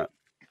insight on that?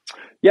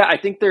 Yeah, I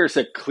think there's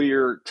a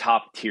clear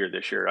top tier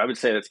this year. I would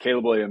say that's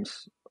Caleb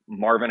Williams,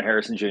 Marvin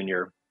Harrison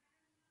Jr.,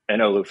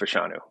 and Olu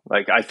Fashanu.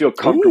 Like, I feel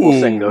comfortable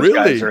saying those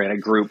guys are in a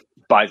group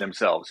by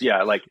themselves.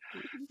 Yeah, like,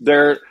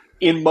 they're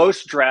in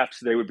most drafts,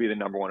 they would be the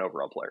number 1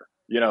 overall player.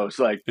 You know, it's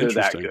like, they're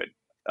that good.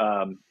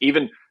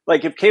 Even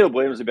like, if Caleb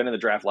Williams had been in the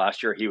draft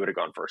last year, he would have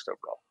gone first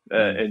overall.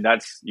 And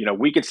that's, you know,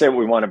 we could say what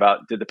we want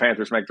about, did the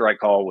Panthers make the right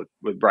call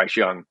with Bryce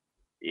Young?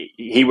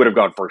 He would have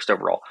gone first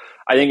overall.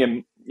 I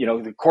think, you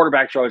know, the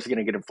quarterbacks are always going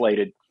to get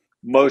inflated.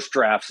 Most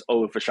drafts,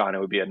 Olu Fashanu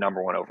would be a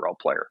number 1 overall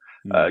player.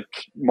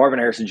 Marvin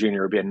Harrison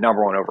Jr. would be a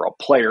number 1 overall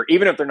player,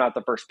 even if they're not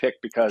the first pick,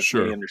 because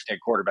we understand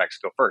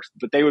quarterbacks go first,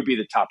 but they would be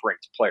the top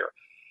ranked player.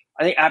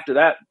 I think after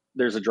that,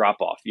 there's a drop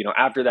off. You know,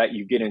 after that,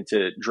 you get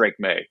into Drake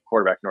May,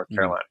 quarterback North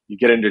Carolina. You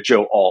get into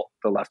Joe Alt,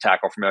 the left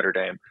tackle from Notre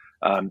Dame.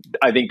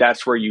 I think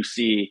that's where you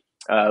see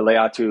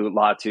Leatu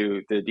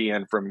Latu, the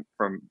DN from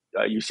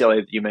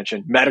UCLA that you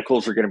mentioned.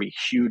 Medicals are going to be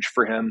huge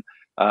for him,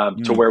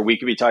 to where we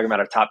could be talking about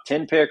a top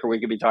 10 pick, or we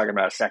could be talking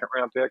about a second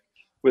round pick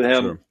with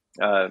him.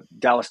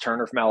 Dallas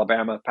Turner from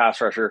Alabama, pass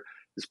rusher,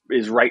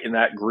 is right in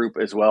that group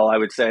as well, I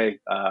would say.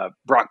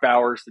 Brock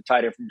Bowers, the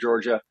tight end from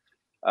Georgia.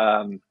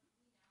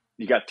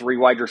 You got 3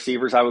 wide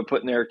receivers I would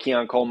put in there: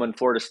 Keon Coleman,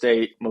 Florida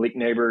State; Malik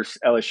Neighbors,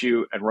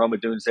 LSU; and Roma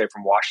Dunze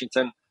from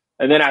Washington.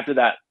 And then after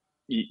that,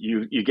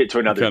 you get to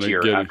another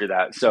tier after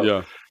that.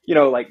 So, you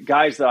know, like,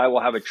 guys that I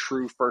will have a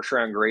true first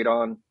round grade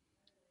on,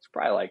 it's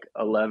probably like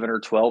 11 or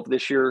 12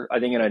 this year. I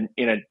think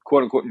in a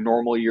quote unquote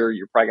normal year,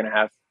 you're probably going to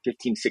have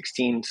 15,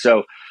 16.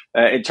 So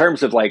in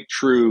terms of, like,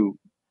 true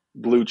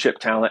blue chip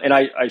talent, and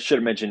I should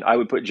have mentioned, I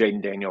would put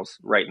Jaden Daniels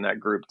right in that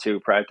group too,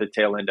 probably at the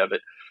tail end of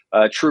it.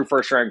 True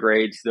first round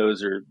grades,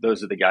 those are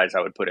the guys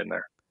I would put in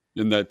there.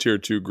 In that tier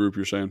 2 group,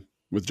 you're saying,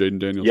 with Jaden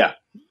Daniels?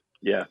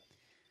 Yeah.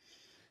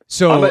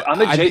 So I'm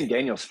a Jaden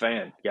Daniels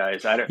fan,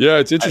 guys.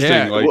 It's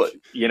interesting.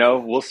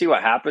 We'll see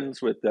what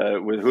happens with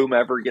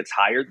whomever gets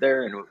hired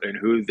there, and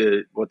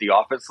what the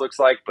offense looks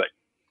like. But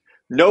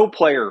no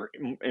player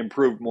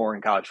improved more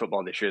in college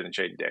football this year than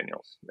Jaden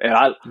Daniels, and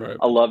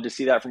I love to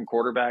see that from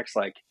quarterbacks.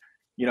 Like,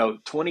 you know,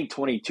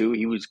 2022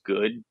 he was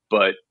good,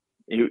 but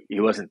he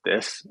wasn't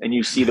this. And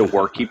you see the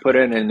work he put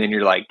in, and then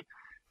you're like,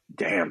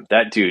 damn,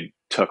 that dude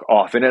took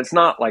off. And it's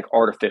not like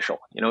artificial.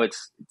 You know,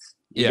 it's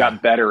he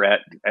got better at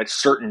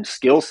certain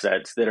skill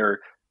sets that are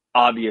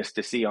obvious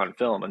to see on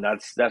film, and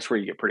that's where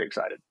you get pretty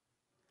excited.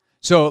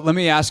 So let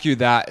me ask you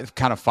that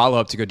kind of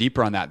follow-up to go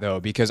deeper on that,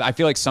 though, because I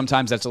feel like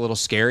sometimes that's a little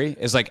scary,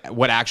 is like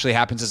what actually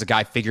happens is a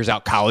guy figures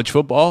out college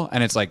football,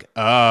 and it's like,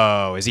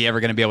 oh, is he ever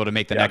going to be able to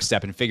make the next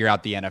step and figure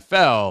out the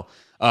NFL?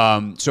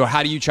 So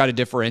how do you try to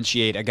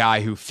differentiate a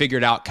guy who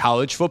figured out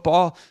college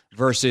football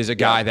versus a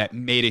guy that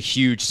made a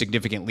huge,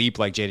 significant leap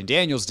like Jaden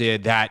Daniels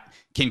did that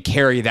can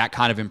carry that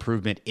kind of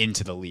improvement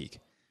into the league?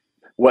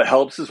 What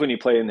helps is when you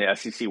play in the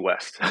SEC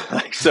West.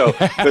 So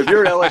if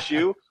you're at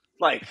LSU,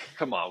 like,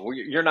 come on,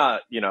 you're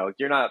not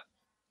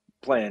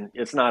playing.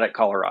 It's not at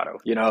Colorado,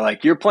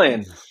 like, you're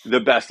playing the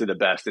best of the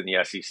best in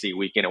the SEC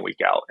week in and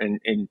week out.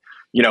 And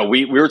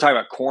we were talking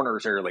about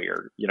corners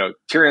earlier,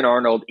 Tyrion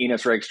Arnold,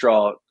 Enos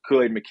Rakestraw,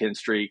 Kool-Aid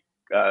McKinstry,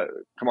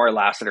 Kamari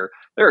Lassiter.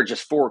 There are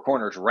just 4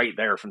 corners right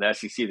there from the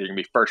SEC. They're going to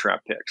be first round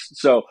picks.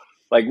 So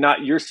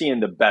you're seeing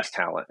the best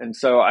talent. And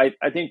so I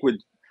think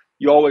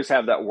you always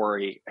have that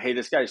worry. Hey,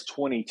 this guy's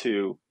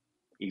 22.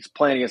 He's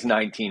playing against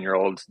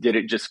 19-year-olds. Did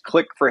it just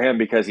click for him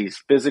because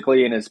he's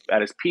physically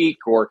at his peak,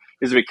 or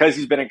is it because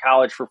he's been in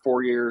college for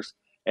 4 years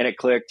and it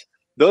clicked?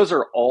 Those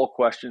are all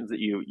questions that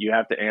you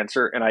have to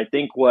answer. And I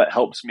think what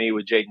helps me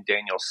with Jaden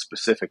Daniels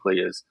specifically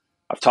is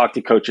I've talked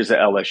to coaches at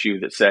LSU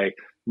that say,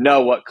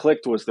 no, what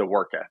clicked was the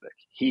work ethic.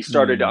 He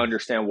started to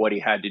understand what he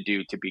had to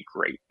do to be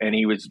great. And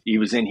he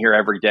was in here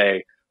every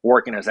day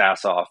working his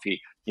ass off.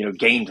 He,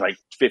 gained like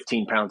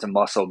 15 pounds of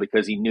muscle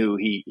because he knew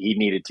he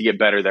needed to get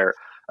better there.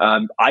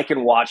 I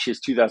can watch his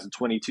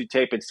 2022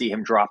 tape and see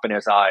him dropping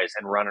his eyes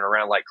and running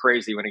around like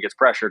crazy when he gets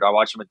pressured. I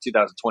watched him in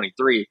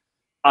 2023.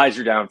 Eyes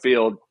are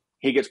downfield.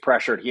 He gets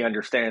pressured. He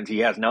understands he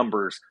has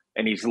numbers,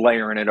 and he's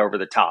layering it over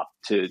the top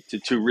to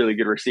two really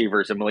good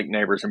receivers, and Malik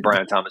Neighbors and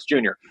Brian Thomas Jr.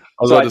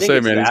 I was about to say,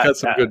 man,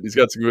 he's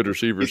got some good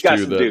receivers he's got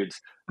too. Some dudes.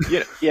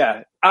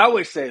 Yeah. I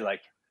always say, like,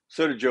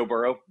 so did Joe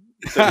Burrow.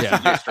 So did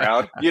CJ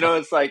Stroud.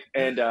 It's like,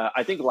 and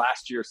I think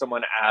last year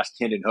someone asked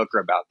Hendon Hooker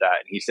about that,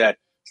 and he said,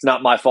 it's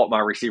not my fault my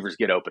receivers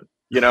get open,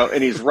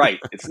 and he's right.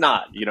 It's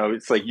not,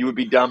 it's like you would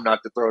be dumb not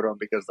to throw to them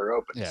because they're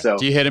open. Yeah. So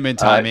do you hit him in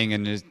timing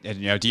and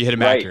do you hit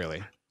him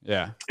accurately?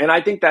 Yeah. And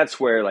I think that's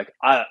where, like,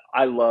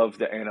 I love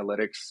the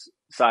analytics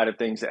side of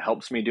things. It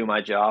helps me do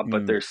my job,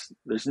 but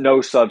there's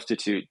no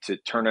substitute to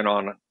turning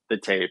on the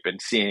tape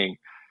and seeing,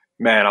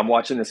 man, I'm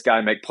watching this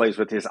guy make plays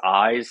with his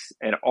eyes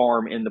and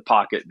arm in the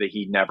pocket that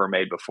he never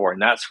made before.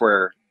 And that's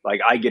where, like,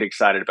 I get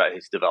excited about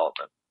his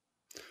development.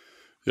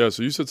 Yeah,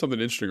 so you said something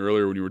interesting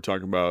earlier when you were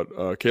talking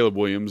about Caleb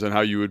Williams and how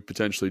you would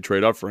potentially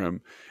trade up for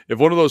him. If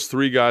one of those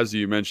three guys that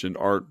you mentioned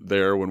aren't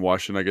there when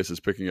Washington, I guess,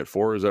 is picking at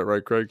 4, is that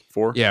right, Craig?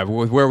 4? Yeah,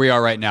 with where we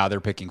are right now, they're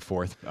picking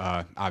 4th.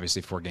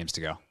 Obviously, 4 games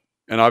to go.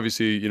 And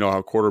obviously,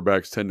 how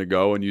quarterbacks tend to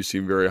go, and you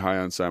seem very high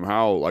on Sam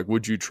Howell. Like,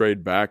 would you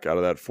trade back out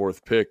of that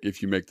 4th pick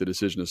if you make the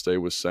decision to stay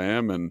with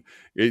Sam? And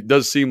it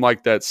does seem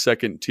like that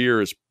second tier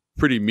is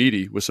pretty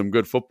meaty with some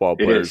good football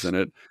players in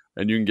it,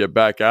 and you can get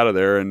back out of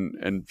there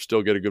and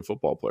still get a good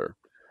football player.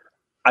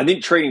 I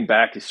think trading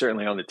back is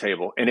certainly on the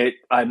table, and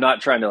I'm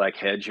not trying to like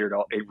hedge here at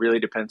all. It really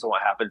depends on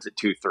what happens at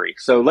 2-3.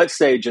 So let's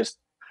say, just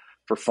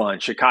for fun,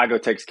 Chicago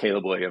takes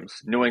Caleb Williams,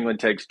 New England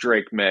takes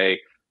Drake May,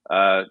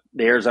 the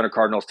Arizona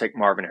Cardinals take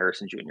Marvin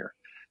Harrison Jr.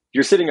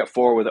 You're sitting at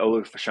 4 with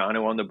Olu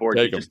Fashanu on the board.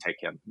 Just take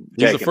him.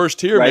 He's the first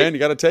tier, right? Man. You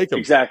got to take him.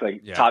 Exactly,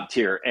 top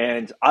tier.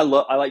 And I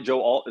like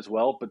Joe Alt as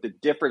well, but the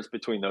difference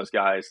between those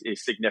guys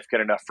is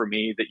significant enough for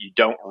me that you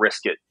don't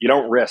risk it. You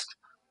don't risk,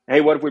 hey,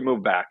 what if we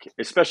move back?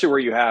 Especially where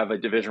you have a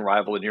division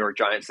rival, the New York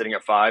Giants, sitting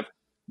at 5.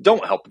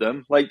 Don't help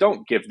them. Like,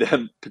 don't give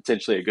them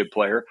potentially a good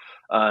player.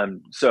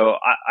 So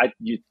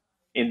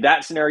in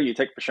that scenario, you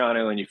take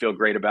Fashanu and you feel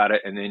great about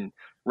it. And then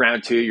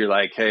round 2, you're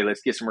like, hey,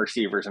 let's get some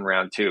receivers in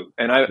round 2.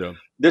 And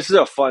this is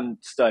a fun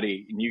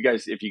study. And you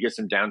guys, if you get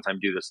some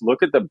downtime, do this.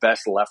 Look at the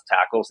best left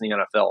tackles in the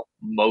NFL.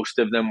 Most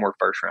of them were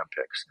first-round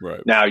picks.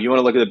 Right. Now, you want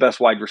to look at the best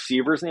wide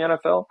receivers in the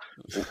NFL?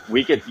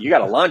 You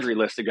got a laundry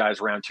list of guys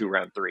round 2,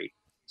 round 3.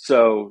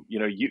 So,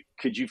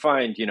 could you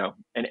find,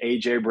 an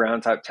AJ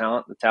Brown type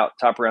talent, the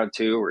top round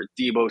 2, or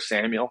Deebo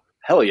Samuel?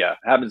 Hell yeah,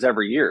 it happens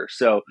every year.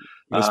 So,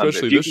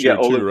 especially if you this can year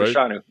get too, right?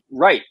 Fashanu,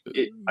 right?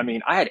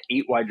 I had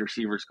 8 wide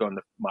receivers going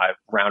to my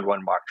round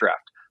 1 mock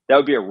draft. That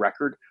would be a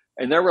record.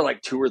 And there were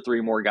like 2 or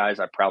 3 more guys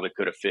I probably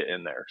could have fit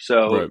in there.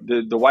 So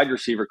the wide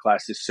receiver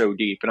class is so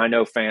deep. And I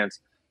know fans,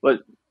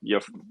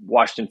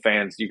 Washington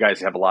fans, you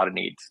guys have a lot of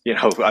needs.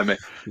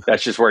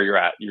 That's just where you're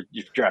at. You're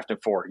drafting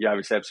 4. You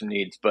obviously have some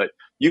needs, but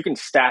you can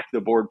stack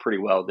the board pretty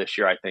well this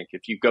year, I think.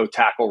 If you go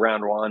tackle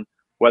round 1,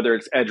 whether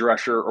it's edge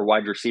rusher or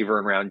wide receiver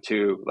in round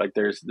 2, like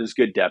there's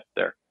good depth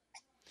there.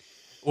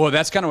 Well,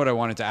 that's kind of what I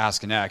wanted to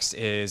ask next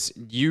is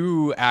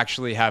you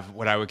actually have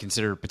what I would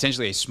consider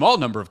potentially a small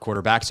number of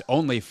quarterbacks,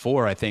 only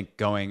 4, I think,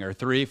 going, or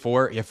 3,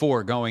 4,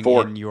 4 going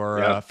in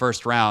your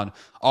first round,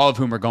 all of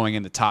whom are going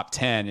in the top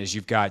 10, as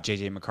you've got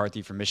J.J.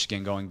 McCarthy from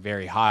Michigan going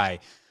very high.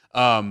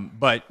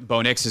 But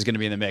Bo Nix is going to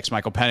be in the mix.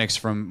 Michael Penix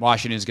from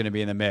Washington is going to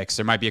be in the mix.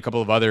 There might be a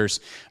couple of others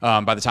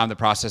by the time the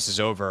process is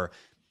over.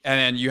 And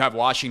then you have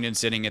Washington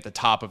sitting at the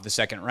top of the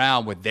second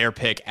round with their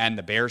pick and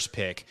the Bears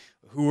pick.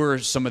 Who are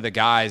some of the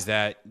guys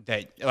that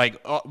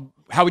like,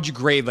 how would you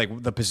grade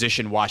like the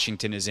position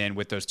Washington is in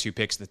with those 2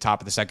 picks at the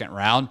top of the second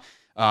round?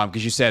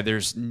 Because you said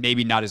there's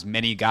maybe not as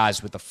many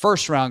guys with the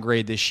first round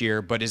grade this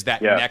year, but is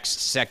that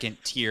next second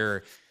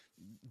tier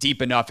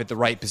deep enough at the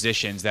right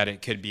positions that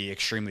it could be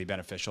extremely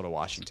beneficial to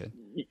Washington?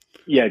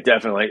 Yeah,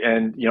 definitely.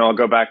 And, I'll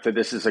go back to,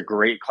 this is a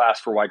great class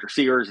for wide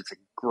receivers. It's a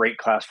great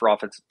class for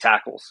offensive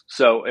tackles.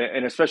 So,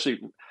 and especially,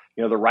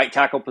 the right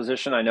tackle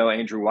position, I know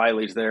Andrew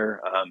Wiley's there.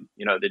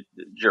 The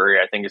jury,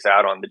 I think, is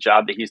out on the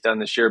job that he's done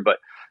this year, but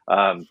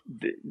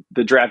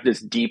the draft is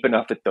deep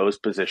enough at those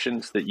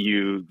positions that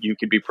you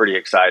could be pretty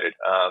excited.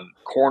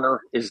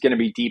 Corner is going to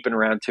be deep in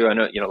round 2. I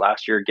know,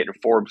 last year getting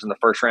Forbes in the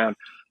first round,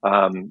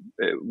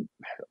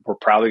 we're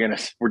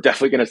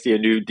definitely going to see a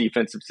new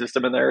defensive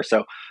system in there.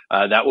 So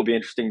that will be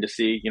interesting to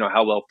see,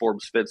 how well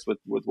Forbes fits with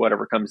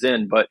whatever comes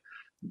in. But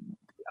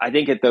I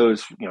think at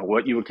those,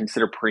 what you would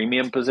consider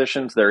premium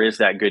positions, there is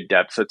that good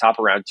depth. So top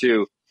of round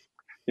 2,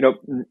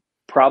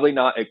 Probably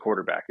not at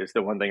quarterback is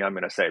the one thing I'm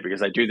going to say,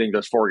 because I do think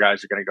those 4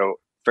 guys are going to go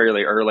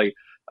fairly early.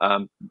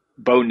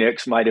 Bo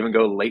Nix might even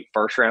go late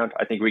first round.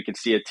 I think we could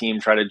see a team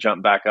try to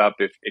jump back up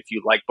if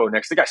you like Bo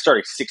Nix. The guy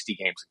started 60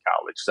 games in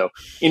college, so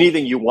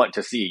anything you want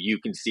to see, you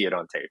can see it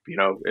on tape.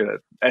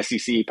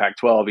 SEC,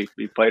 Pac-12,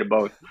 he played at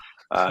both.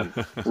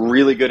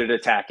 Really good at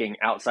attacking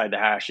outside the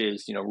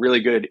hashes.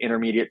 Really good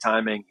intermediate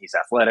timing. He's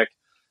athletic.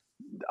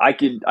 I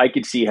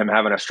could see him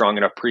having a strong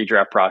enough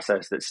pre-draft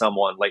process that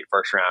someone late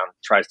first round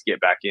tries to get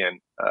back in,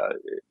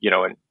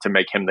 and to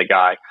make him the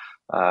guy.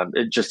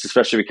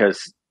 Especially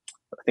because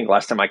I think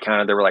last time I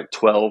counted, there were like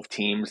 12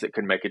 teams that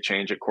could make a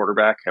change at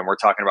quarterback, and we're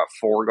talking about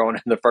 4 going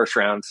in the first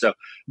round. So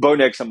Bo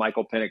Nix and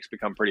Michael Penix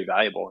become pretty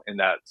valuable in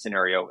that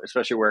scenario,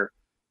 especially where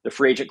the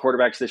free agent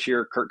quarterbacks this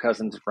year, Kirk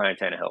Cousins and Ryan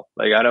Tannehill.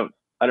 Like I don't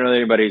know that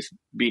anybody's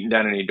beating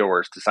down any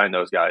doors to sign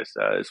those guys,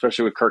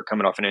 especially with Kirk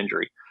coming off an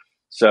injury.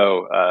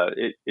 So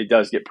it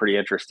does get pretty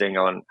interesting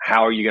on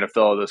how are you going to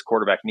fill those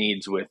quarterback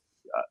needs with,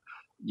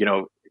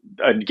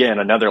 again,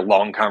 another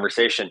long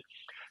conversation.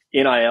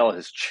 NIL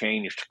has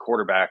changed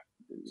quarterback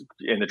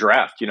in the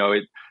draft.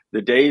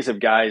 The days of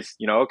guys,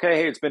 okay,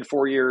 hey, it's been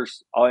 4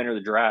 years, I'll enter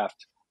the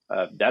draft.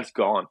 That's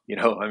gone.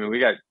 We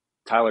got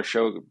Tyler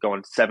Show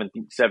going 7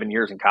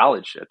 years in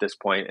college at this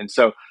point. And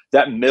so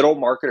that middle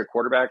market of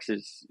quarterbacks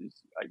is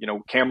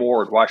Cam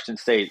Ward, Washington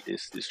State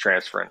is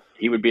transferring.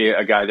 He would be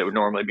a guy that would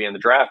normally be in the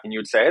draft, and you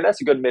would say, hey,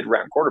 that's a good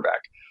mid-round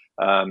quarterback.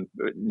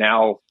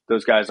 Now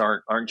those guys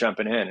aren't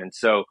jumping in. And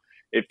so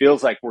it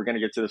feels like we're going to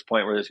get to this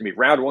point where there's going to be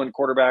round 1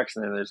 quarterbacks,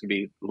 and then there's going to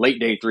be late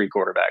day 3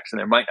 quarterbacks, and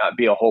there might not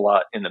be a whole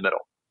lot in the middle.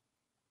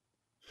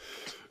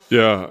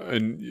 Yeah,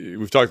 and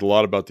we've talked a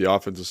lot about the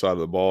offensive side of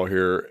the ball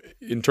here.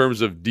 In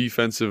terms of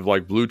defensive,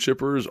 like blue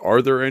chippers,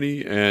 are there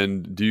any?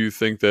 And do you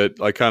think that,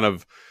 like, kind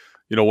of,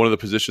 one of the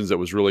positions that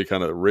was really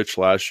kind of rich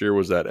last year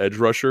was that edge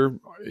rusher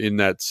in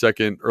that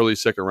early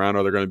second round?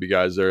 Are there going to be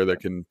guys there that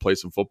can play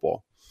some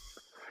football?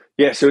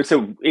 Yeah, so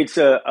it's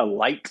a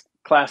light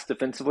class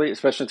defensively,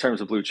 especially in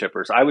terms of blue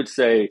chippers. I would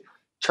say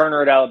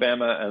Turner at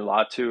Alabama and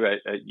Latu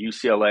at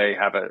UCLA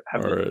have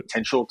the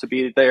potential to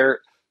be there.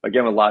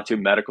 Again, with Latu,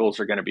 medicals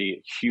are going to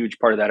be a huge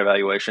part of that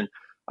evaluation.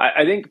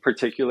 I think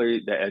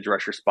particularly the edge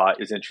rusher spot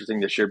is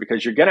interesting this year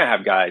because you're going to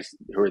have guys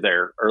who are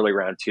there early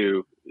round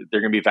 2.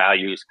 They're going to be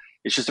values.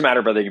 It's just a matter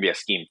of whether they're going to be a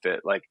scheme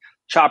fit. Like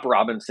Chop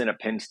Robinson at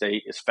Penn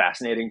State is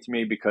fascinating to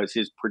me because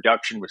his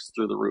production was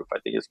through the roof. I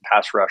think his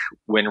pass rush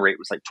win rate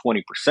was like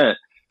 20%.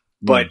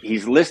 But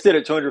he's listed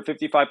at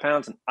 255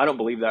 pounds, and I don't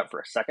believe that for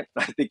a second.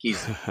 I think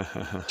he's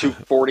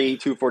 240,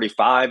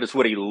 245 is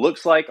what he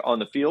looks like on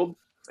the field.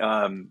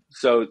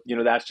 So,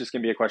 that's just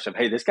going to be a question of,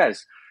 hey,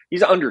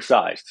 he's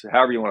undersized,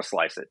 however you want to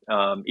slice it,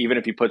 even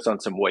if he puts on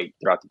some weight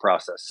throughout the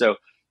process. So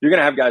you're going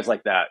to have guys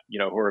like that,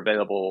 who are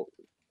available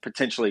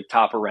potentially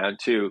top of round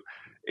 2.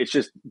 It's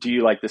just, do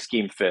you like the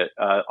scheme fit?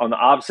 On the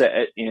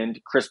opposite end,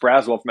 Chris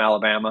Braswell from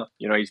Alabama,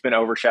 he's been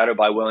overshadowed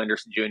by Will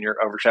Anderson Jr.,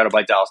 overshadowed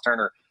by Dallas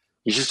Turner.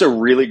 He's just a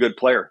really good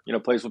player,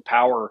 plays with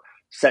power,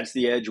 sets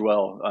the edge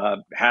well,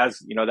 has,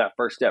 that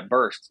first step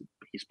burst.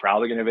 He's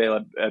probably going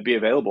to be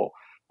available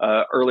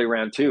early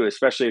round 2,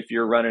 especially if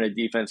you're running a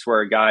defense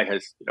where a guy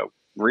has,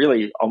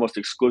 really almost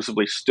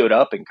exclusively stood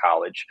up in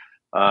college.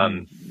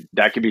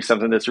 That could be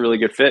something that's a really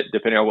good fit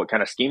depending on what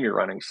kind of scheme you're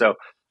running. So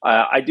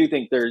I do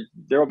think there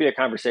will be a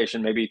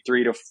conversation, maybe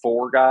 3 to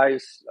 4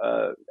 guys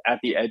at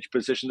the edge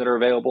position that are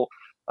available.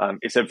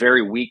 It's a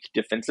very weak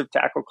defensive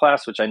tackle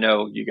class, which I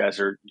know you guys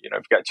are, you've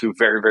got 2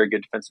 very, very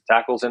good defensive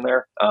tackles in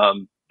there.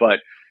 But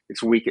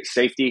it's weak at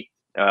safety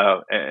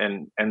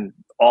and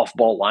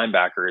off-ball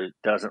linebacker. It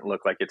doesn't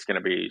look like it's going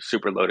to be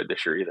super loaded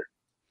this year either.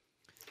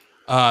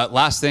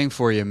 Last thing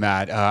for you,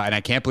 Matt, and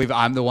I can't believe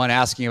I'm the one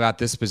asking about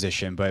this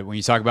position, but when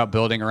you talk about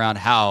building around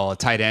Howell, a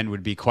tight end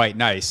would be quite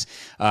nice.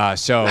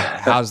 So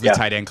how's the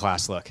tight end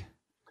class look?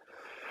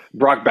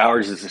 Brock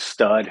Bowers is a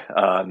stud.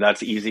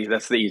 That's easy.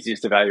 That's the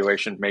easiest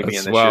evaluation maybe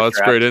in this year's that's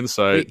draft. Great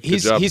insight.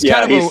 He's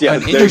kind of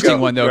an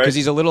interesting one though, because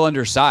he's a little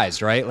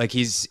undersized, right? Like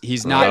he's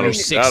not your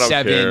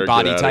 6'7"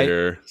 body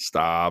type.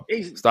 Stop.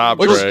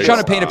 We're just trying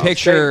to paint a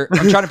picture.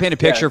 I'm trying to paint a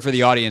picture for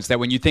the audience that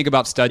when you think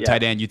about stud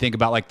tight end, you think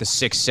about like the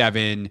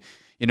 6'7",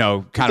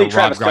 kind of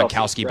Rob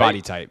Gronkowski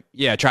body type.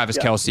 Yeah, Travis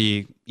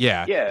Kelce.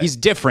 Yeah, he's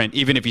different,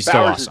 even if he's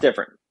still awesome. Bowers is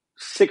different.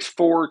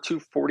 6'4",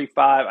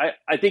 245.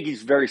 I think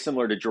he's very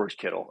similar to George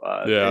Kittle.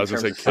 I was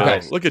going to say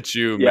Kittle. Look at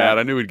you, Matt.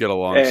 I knew we'd get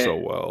along so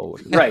well.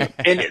 Right.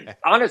 And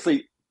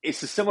honestly,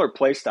 it's a similar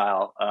play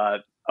style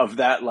of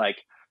that, like,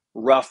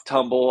 rough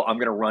tumble, I'm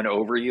going to run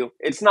over you.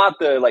 It's not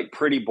the, like,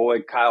 pretty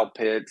boy Kyle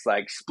Pitts,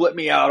 like, split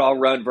me out, I'll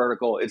run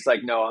vertical. It's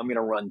like, no, I'm going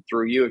to run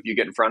through you if you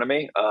get in front of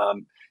me.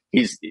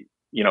 He's,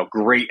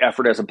 great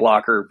effort as a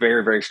blocker,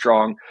 very, very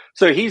strong.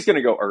 So he's going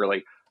to go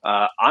early.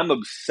 I'm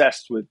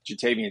obsessed with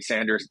Jatavian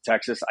Sanders at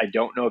Texas. I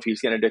don't know if he's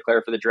going to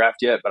declare for the draft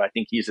yet, but I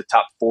think he's a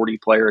top 40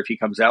 player if he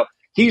comes out.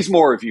 He's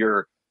more of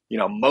your,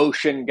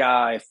 motion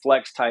guy,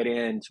 flex tight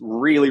end,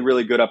 really,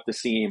 really good up the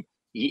seam.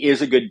 He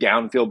is a good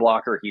downfield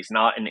blocker. He's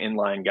not an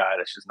inline guy.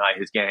 That's just not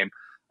his game.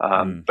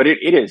 But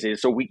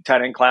it's a weak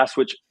tight end class,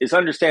 which is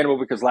understandable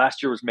because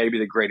last year was maybe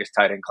the greatest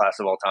tight end class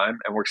of all time.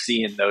 And we're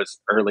seeing those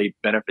early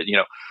benefits.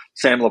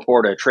 Sam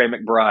Laporta, Trey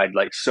McBride,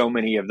 like so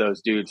many of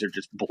those dudes are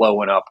just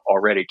blowing up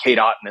already. Kate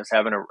Otten is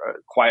having a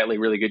quietly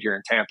really good year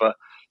in Tampa.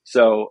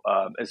 So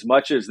as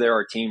much as there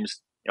are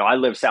teams, I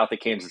live south of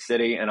Kansas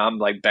City and I'm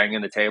like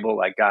banging the table,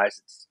 like,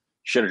 guys,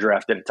 should have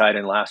drafted a tight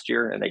end last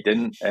year and they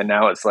didn't. And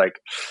now it's like,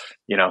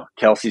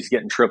 Kelsey's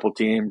getting triple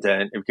teamed,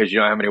 and because you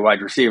don't have any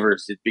wide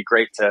receivers, it'd be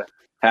great to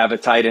have a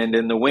tight end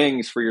in the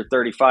wings for your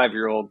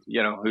 35-year-old,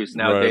 who's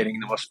now dating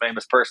the most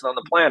famous person on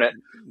the planet.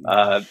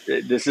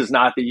 This is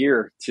not the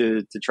year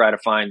to try to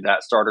find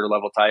that starter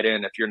level tight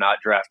end if you're not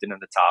drafting in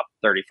the top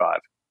 35.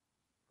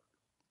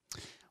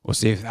 We'll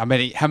see how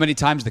many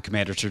times the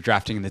Commanders are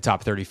drafting in the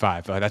top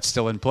 35. That's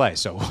still in play,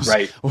 so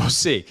we'll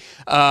see. You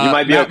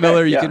might be Matt okay.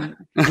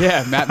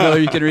 Miller, Matt Miller,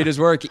 you can read his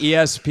work,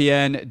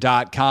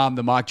 ESPN.com,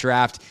 the mock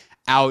draft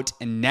out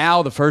and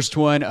now, the first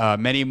one,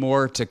 many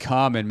more to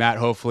come. And Matt,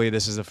 hopefully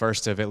this is the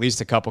first of at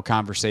least a couple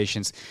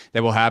conversations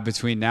that we'll have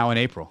between now and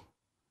April.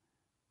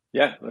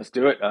 Yeah, let's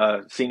do it.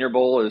 Senior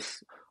Bowl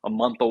is a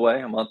month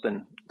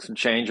and some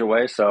change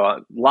away. So a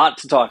lot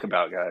to talk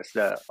about, guys.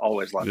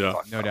 Always a lot to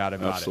talk about. No doubt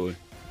about absolutely. it.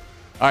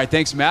 All right,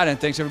 thanks, Matt, and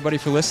thanks everybody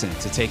for listening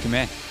to Take Him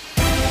In.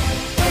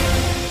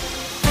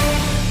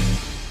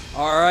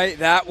 All right,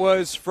 that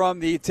was from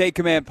the Take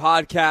Command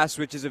podcast,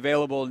 which is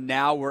available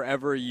now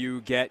wherever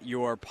you get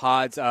your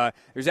pods.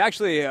 There's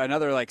actually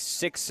another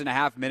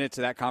 6.5 minutes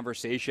of that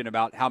conversation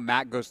about how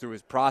Matt goes through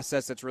his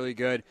process. That's really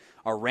good.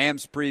 A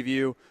Rams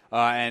preview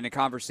and a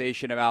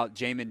conversation about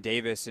Jamin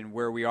Davis and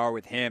where we are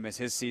with him as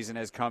his season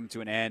has come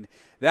to an end.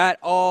 That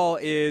all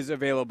is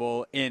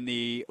available in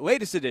the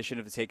latest edition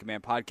of the Take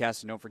Command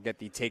podcast. And don't forget,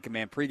 the Take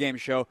Command pregame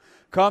show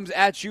comes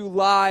at you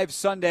live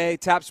Sunday,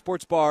 Tap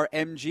Sports Bar,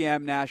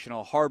 MGM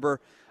National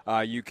Harbor.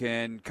 You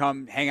can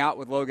come hang out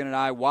with Logan and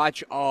I,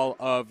 watch all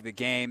of the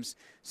games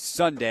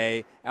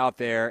Sunday out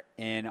there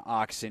in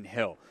Oxon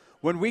Hill.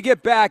 When we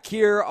get back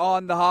here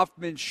on the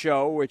Hoffman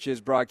Show, which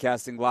is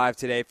broadcasting live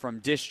today from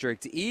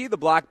District E, the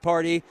Block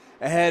Party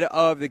ahead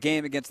of the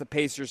game against the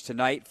Pacers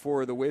tonight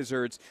for the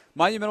Wizards,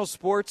 Monumental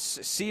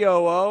Sports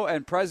COO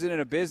and President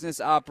of Business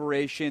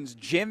Operations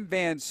Jim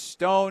Van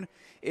Stone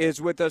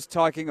is with us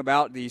talking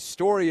about the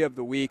story of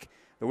the week,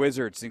 the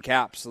Wizards and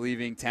Caps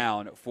leaving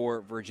town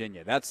for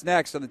Virginia. That's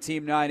next on the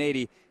Team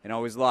 980 and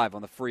always live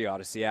on the free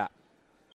Odyssey app.